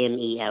J is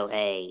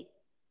MELA.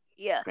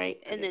 Yeah. Right.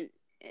 And then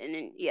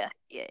yeah,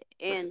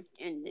 and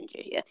then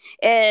J,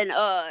 and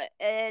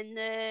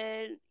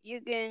then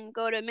you can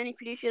go to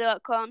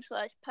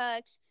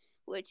miniproducer.com/packs,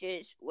 which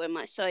is where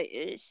my site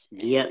is.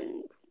 Yep.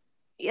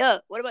 Yeah.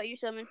 What about you,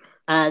 Simon?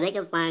 They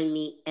can find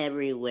me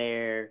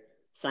everywhere.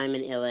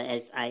 Simon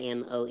Illa,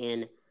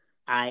 SIMONILLA,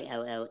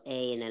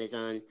 and that is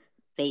on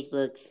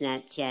Facebook,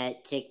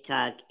 Snapchat,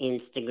 TikTok,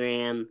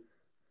 Instagram,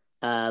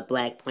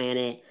 Black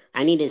Planet.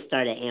 I need to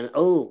start I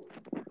wonder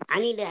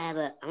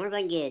if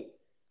I can get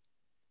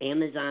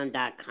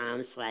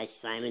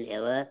Amazon.com/Simon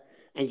Illa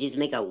and just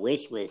make a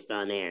wish list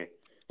on there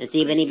and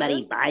see if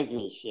anybody buys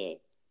me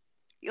shit.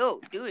 Yo,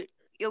 do it.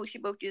 Yo, we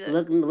should both do that.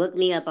 Look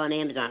me up on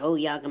Amazon. Oh,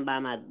 y'all can buy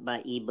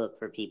my ebook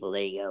for people.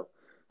 There you go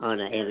on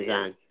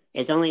Amazon.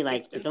 Yeah. It's only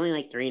like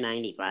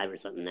 $3.95 or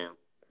something now.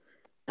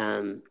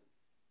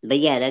 But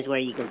yeah, that's where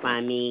you can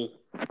find me.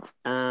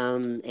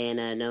 And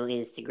no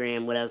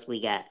Instagram. What else we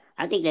got?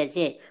 I think that's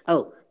it.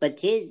 Oh, but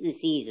 'tis the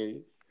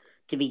season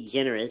to be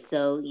generous,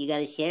 so you got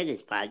to share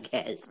this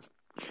podcast,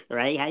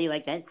 right? How do you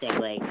like that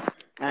segue? You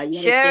got to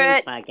share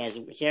this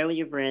podcast. Share it with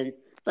your friends,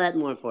 but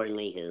more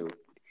importantly, who?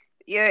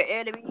 Your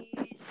enemies.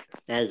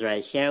 That's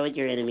right. Share with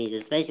your enemies,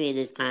 especially at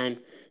this time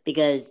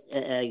because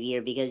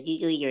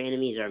usually your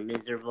enemies are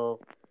miserable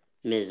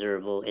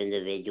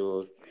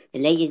individuals,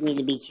 and they just need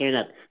to be cheered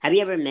up. Have you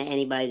ever met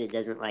anybody that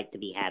doesn't like to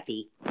be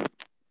happy?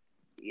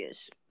 Yes.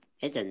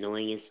 It's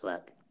annoying as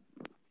fuck.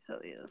 Hell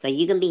yeah. So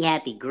you can be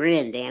happy.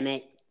 Grin, damn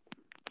it.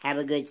 Have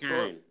a good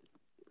time.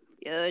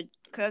 Yeah,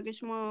 crack a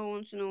smile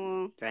once in a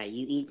while. Right,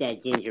 you eat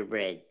that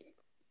gingerbread.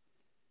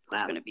 Wow.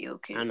 It's gonna be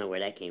okay. I don't know where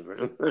that came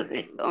from.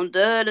 I'm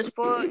dead as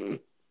fuck.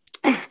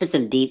 That's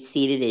some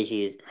deep-seated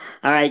issues.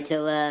 All right,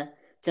 till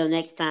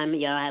next time,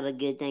 y'all have a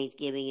good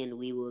Thanksgiving, and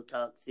we will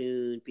talk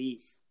soon.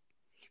 Peace.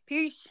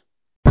 Peace.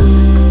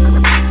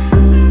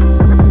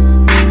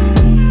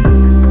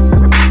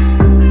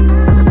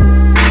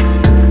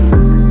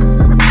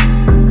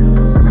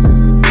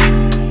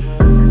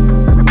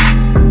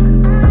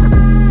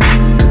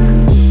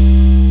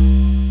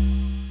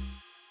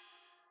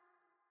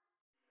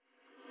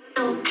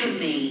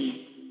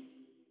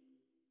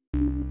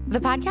 The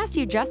podcast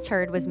you just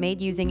heard was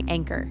made using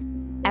Anchor.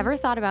 Ever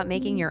thought about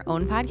making your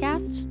own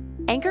podcast?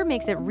 Anchor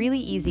makes it really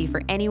easy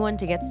for anyone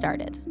to get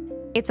started.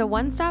 It's a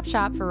one-stop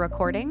shop for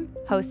recording,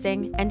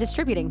 hosting, and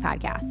distributing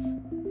podcasts.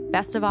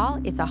 Best of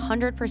all, it's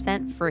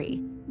 100%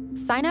 free.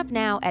 Sign up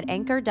now at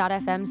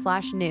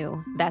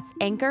anchor.fm/new. That's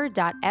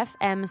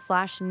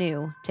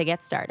anchor.fm/new to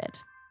get started.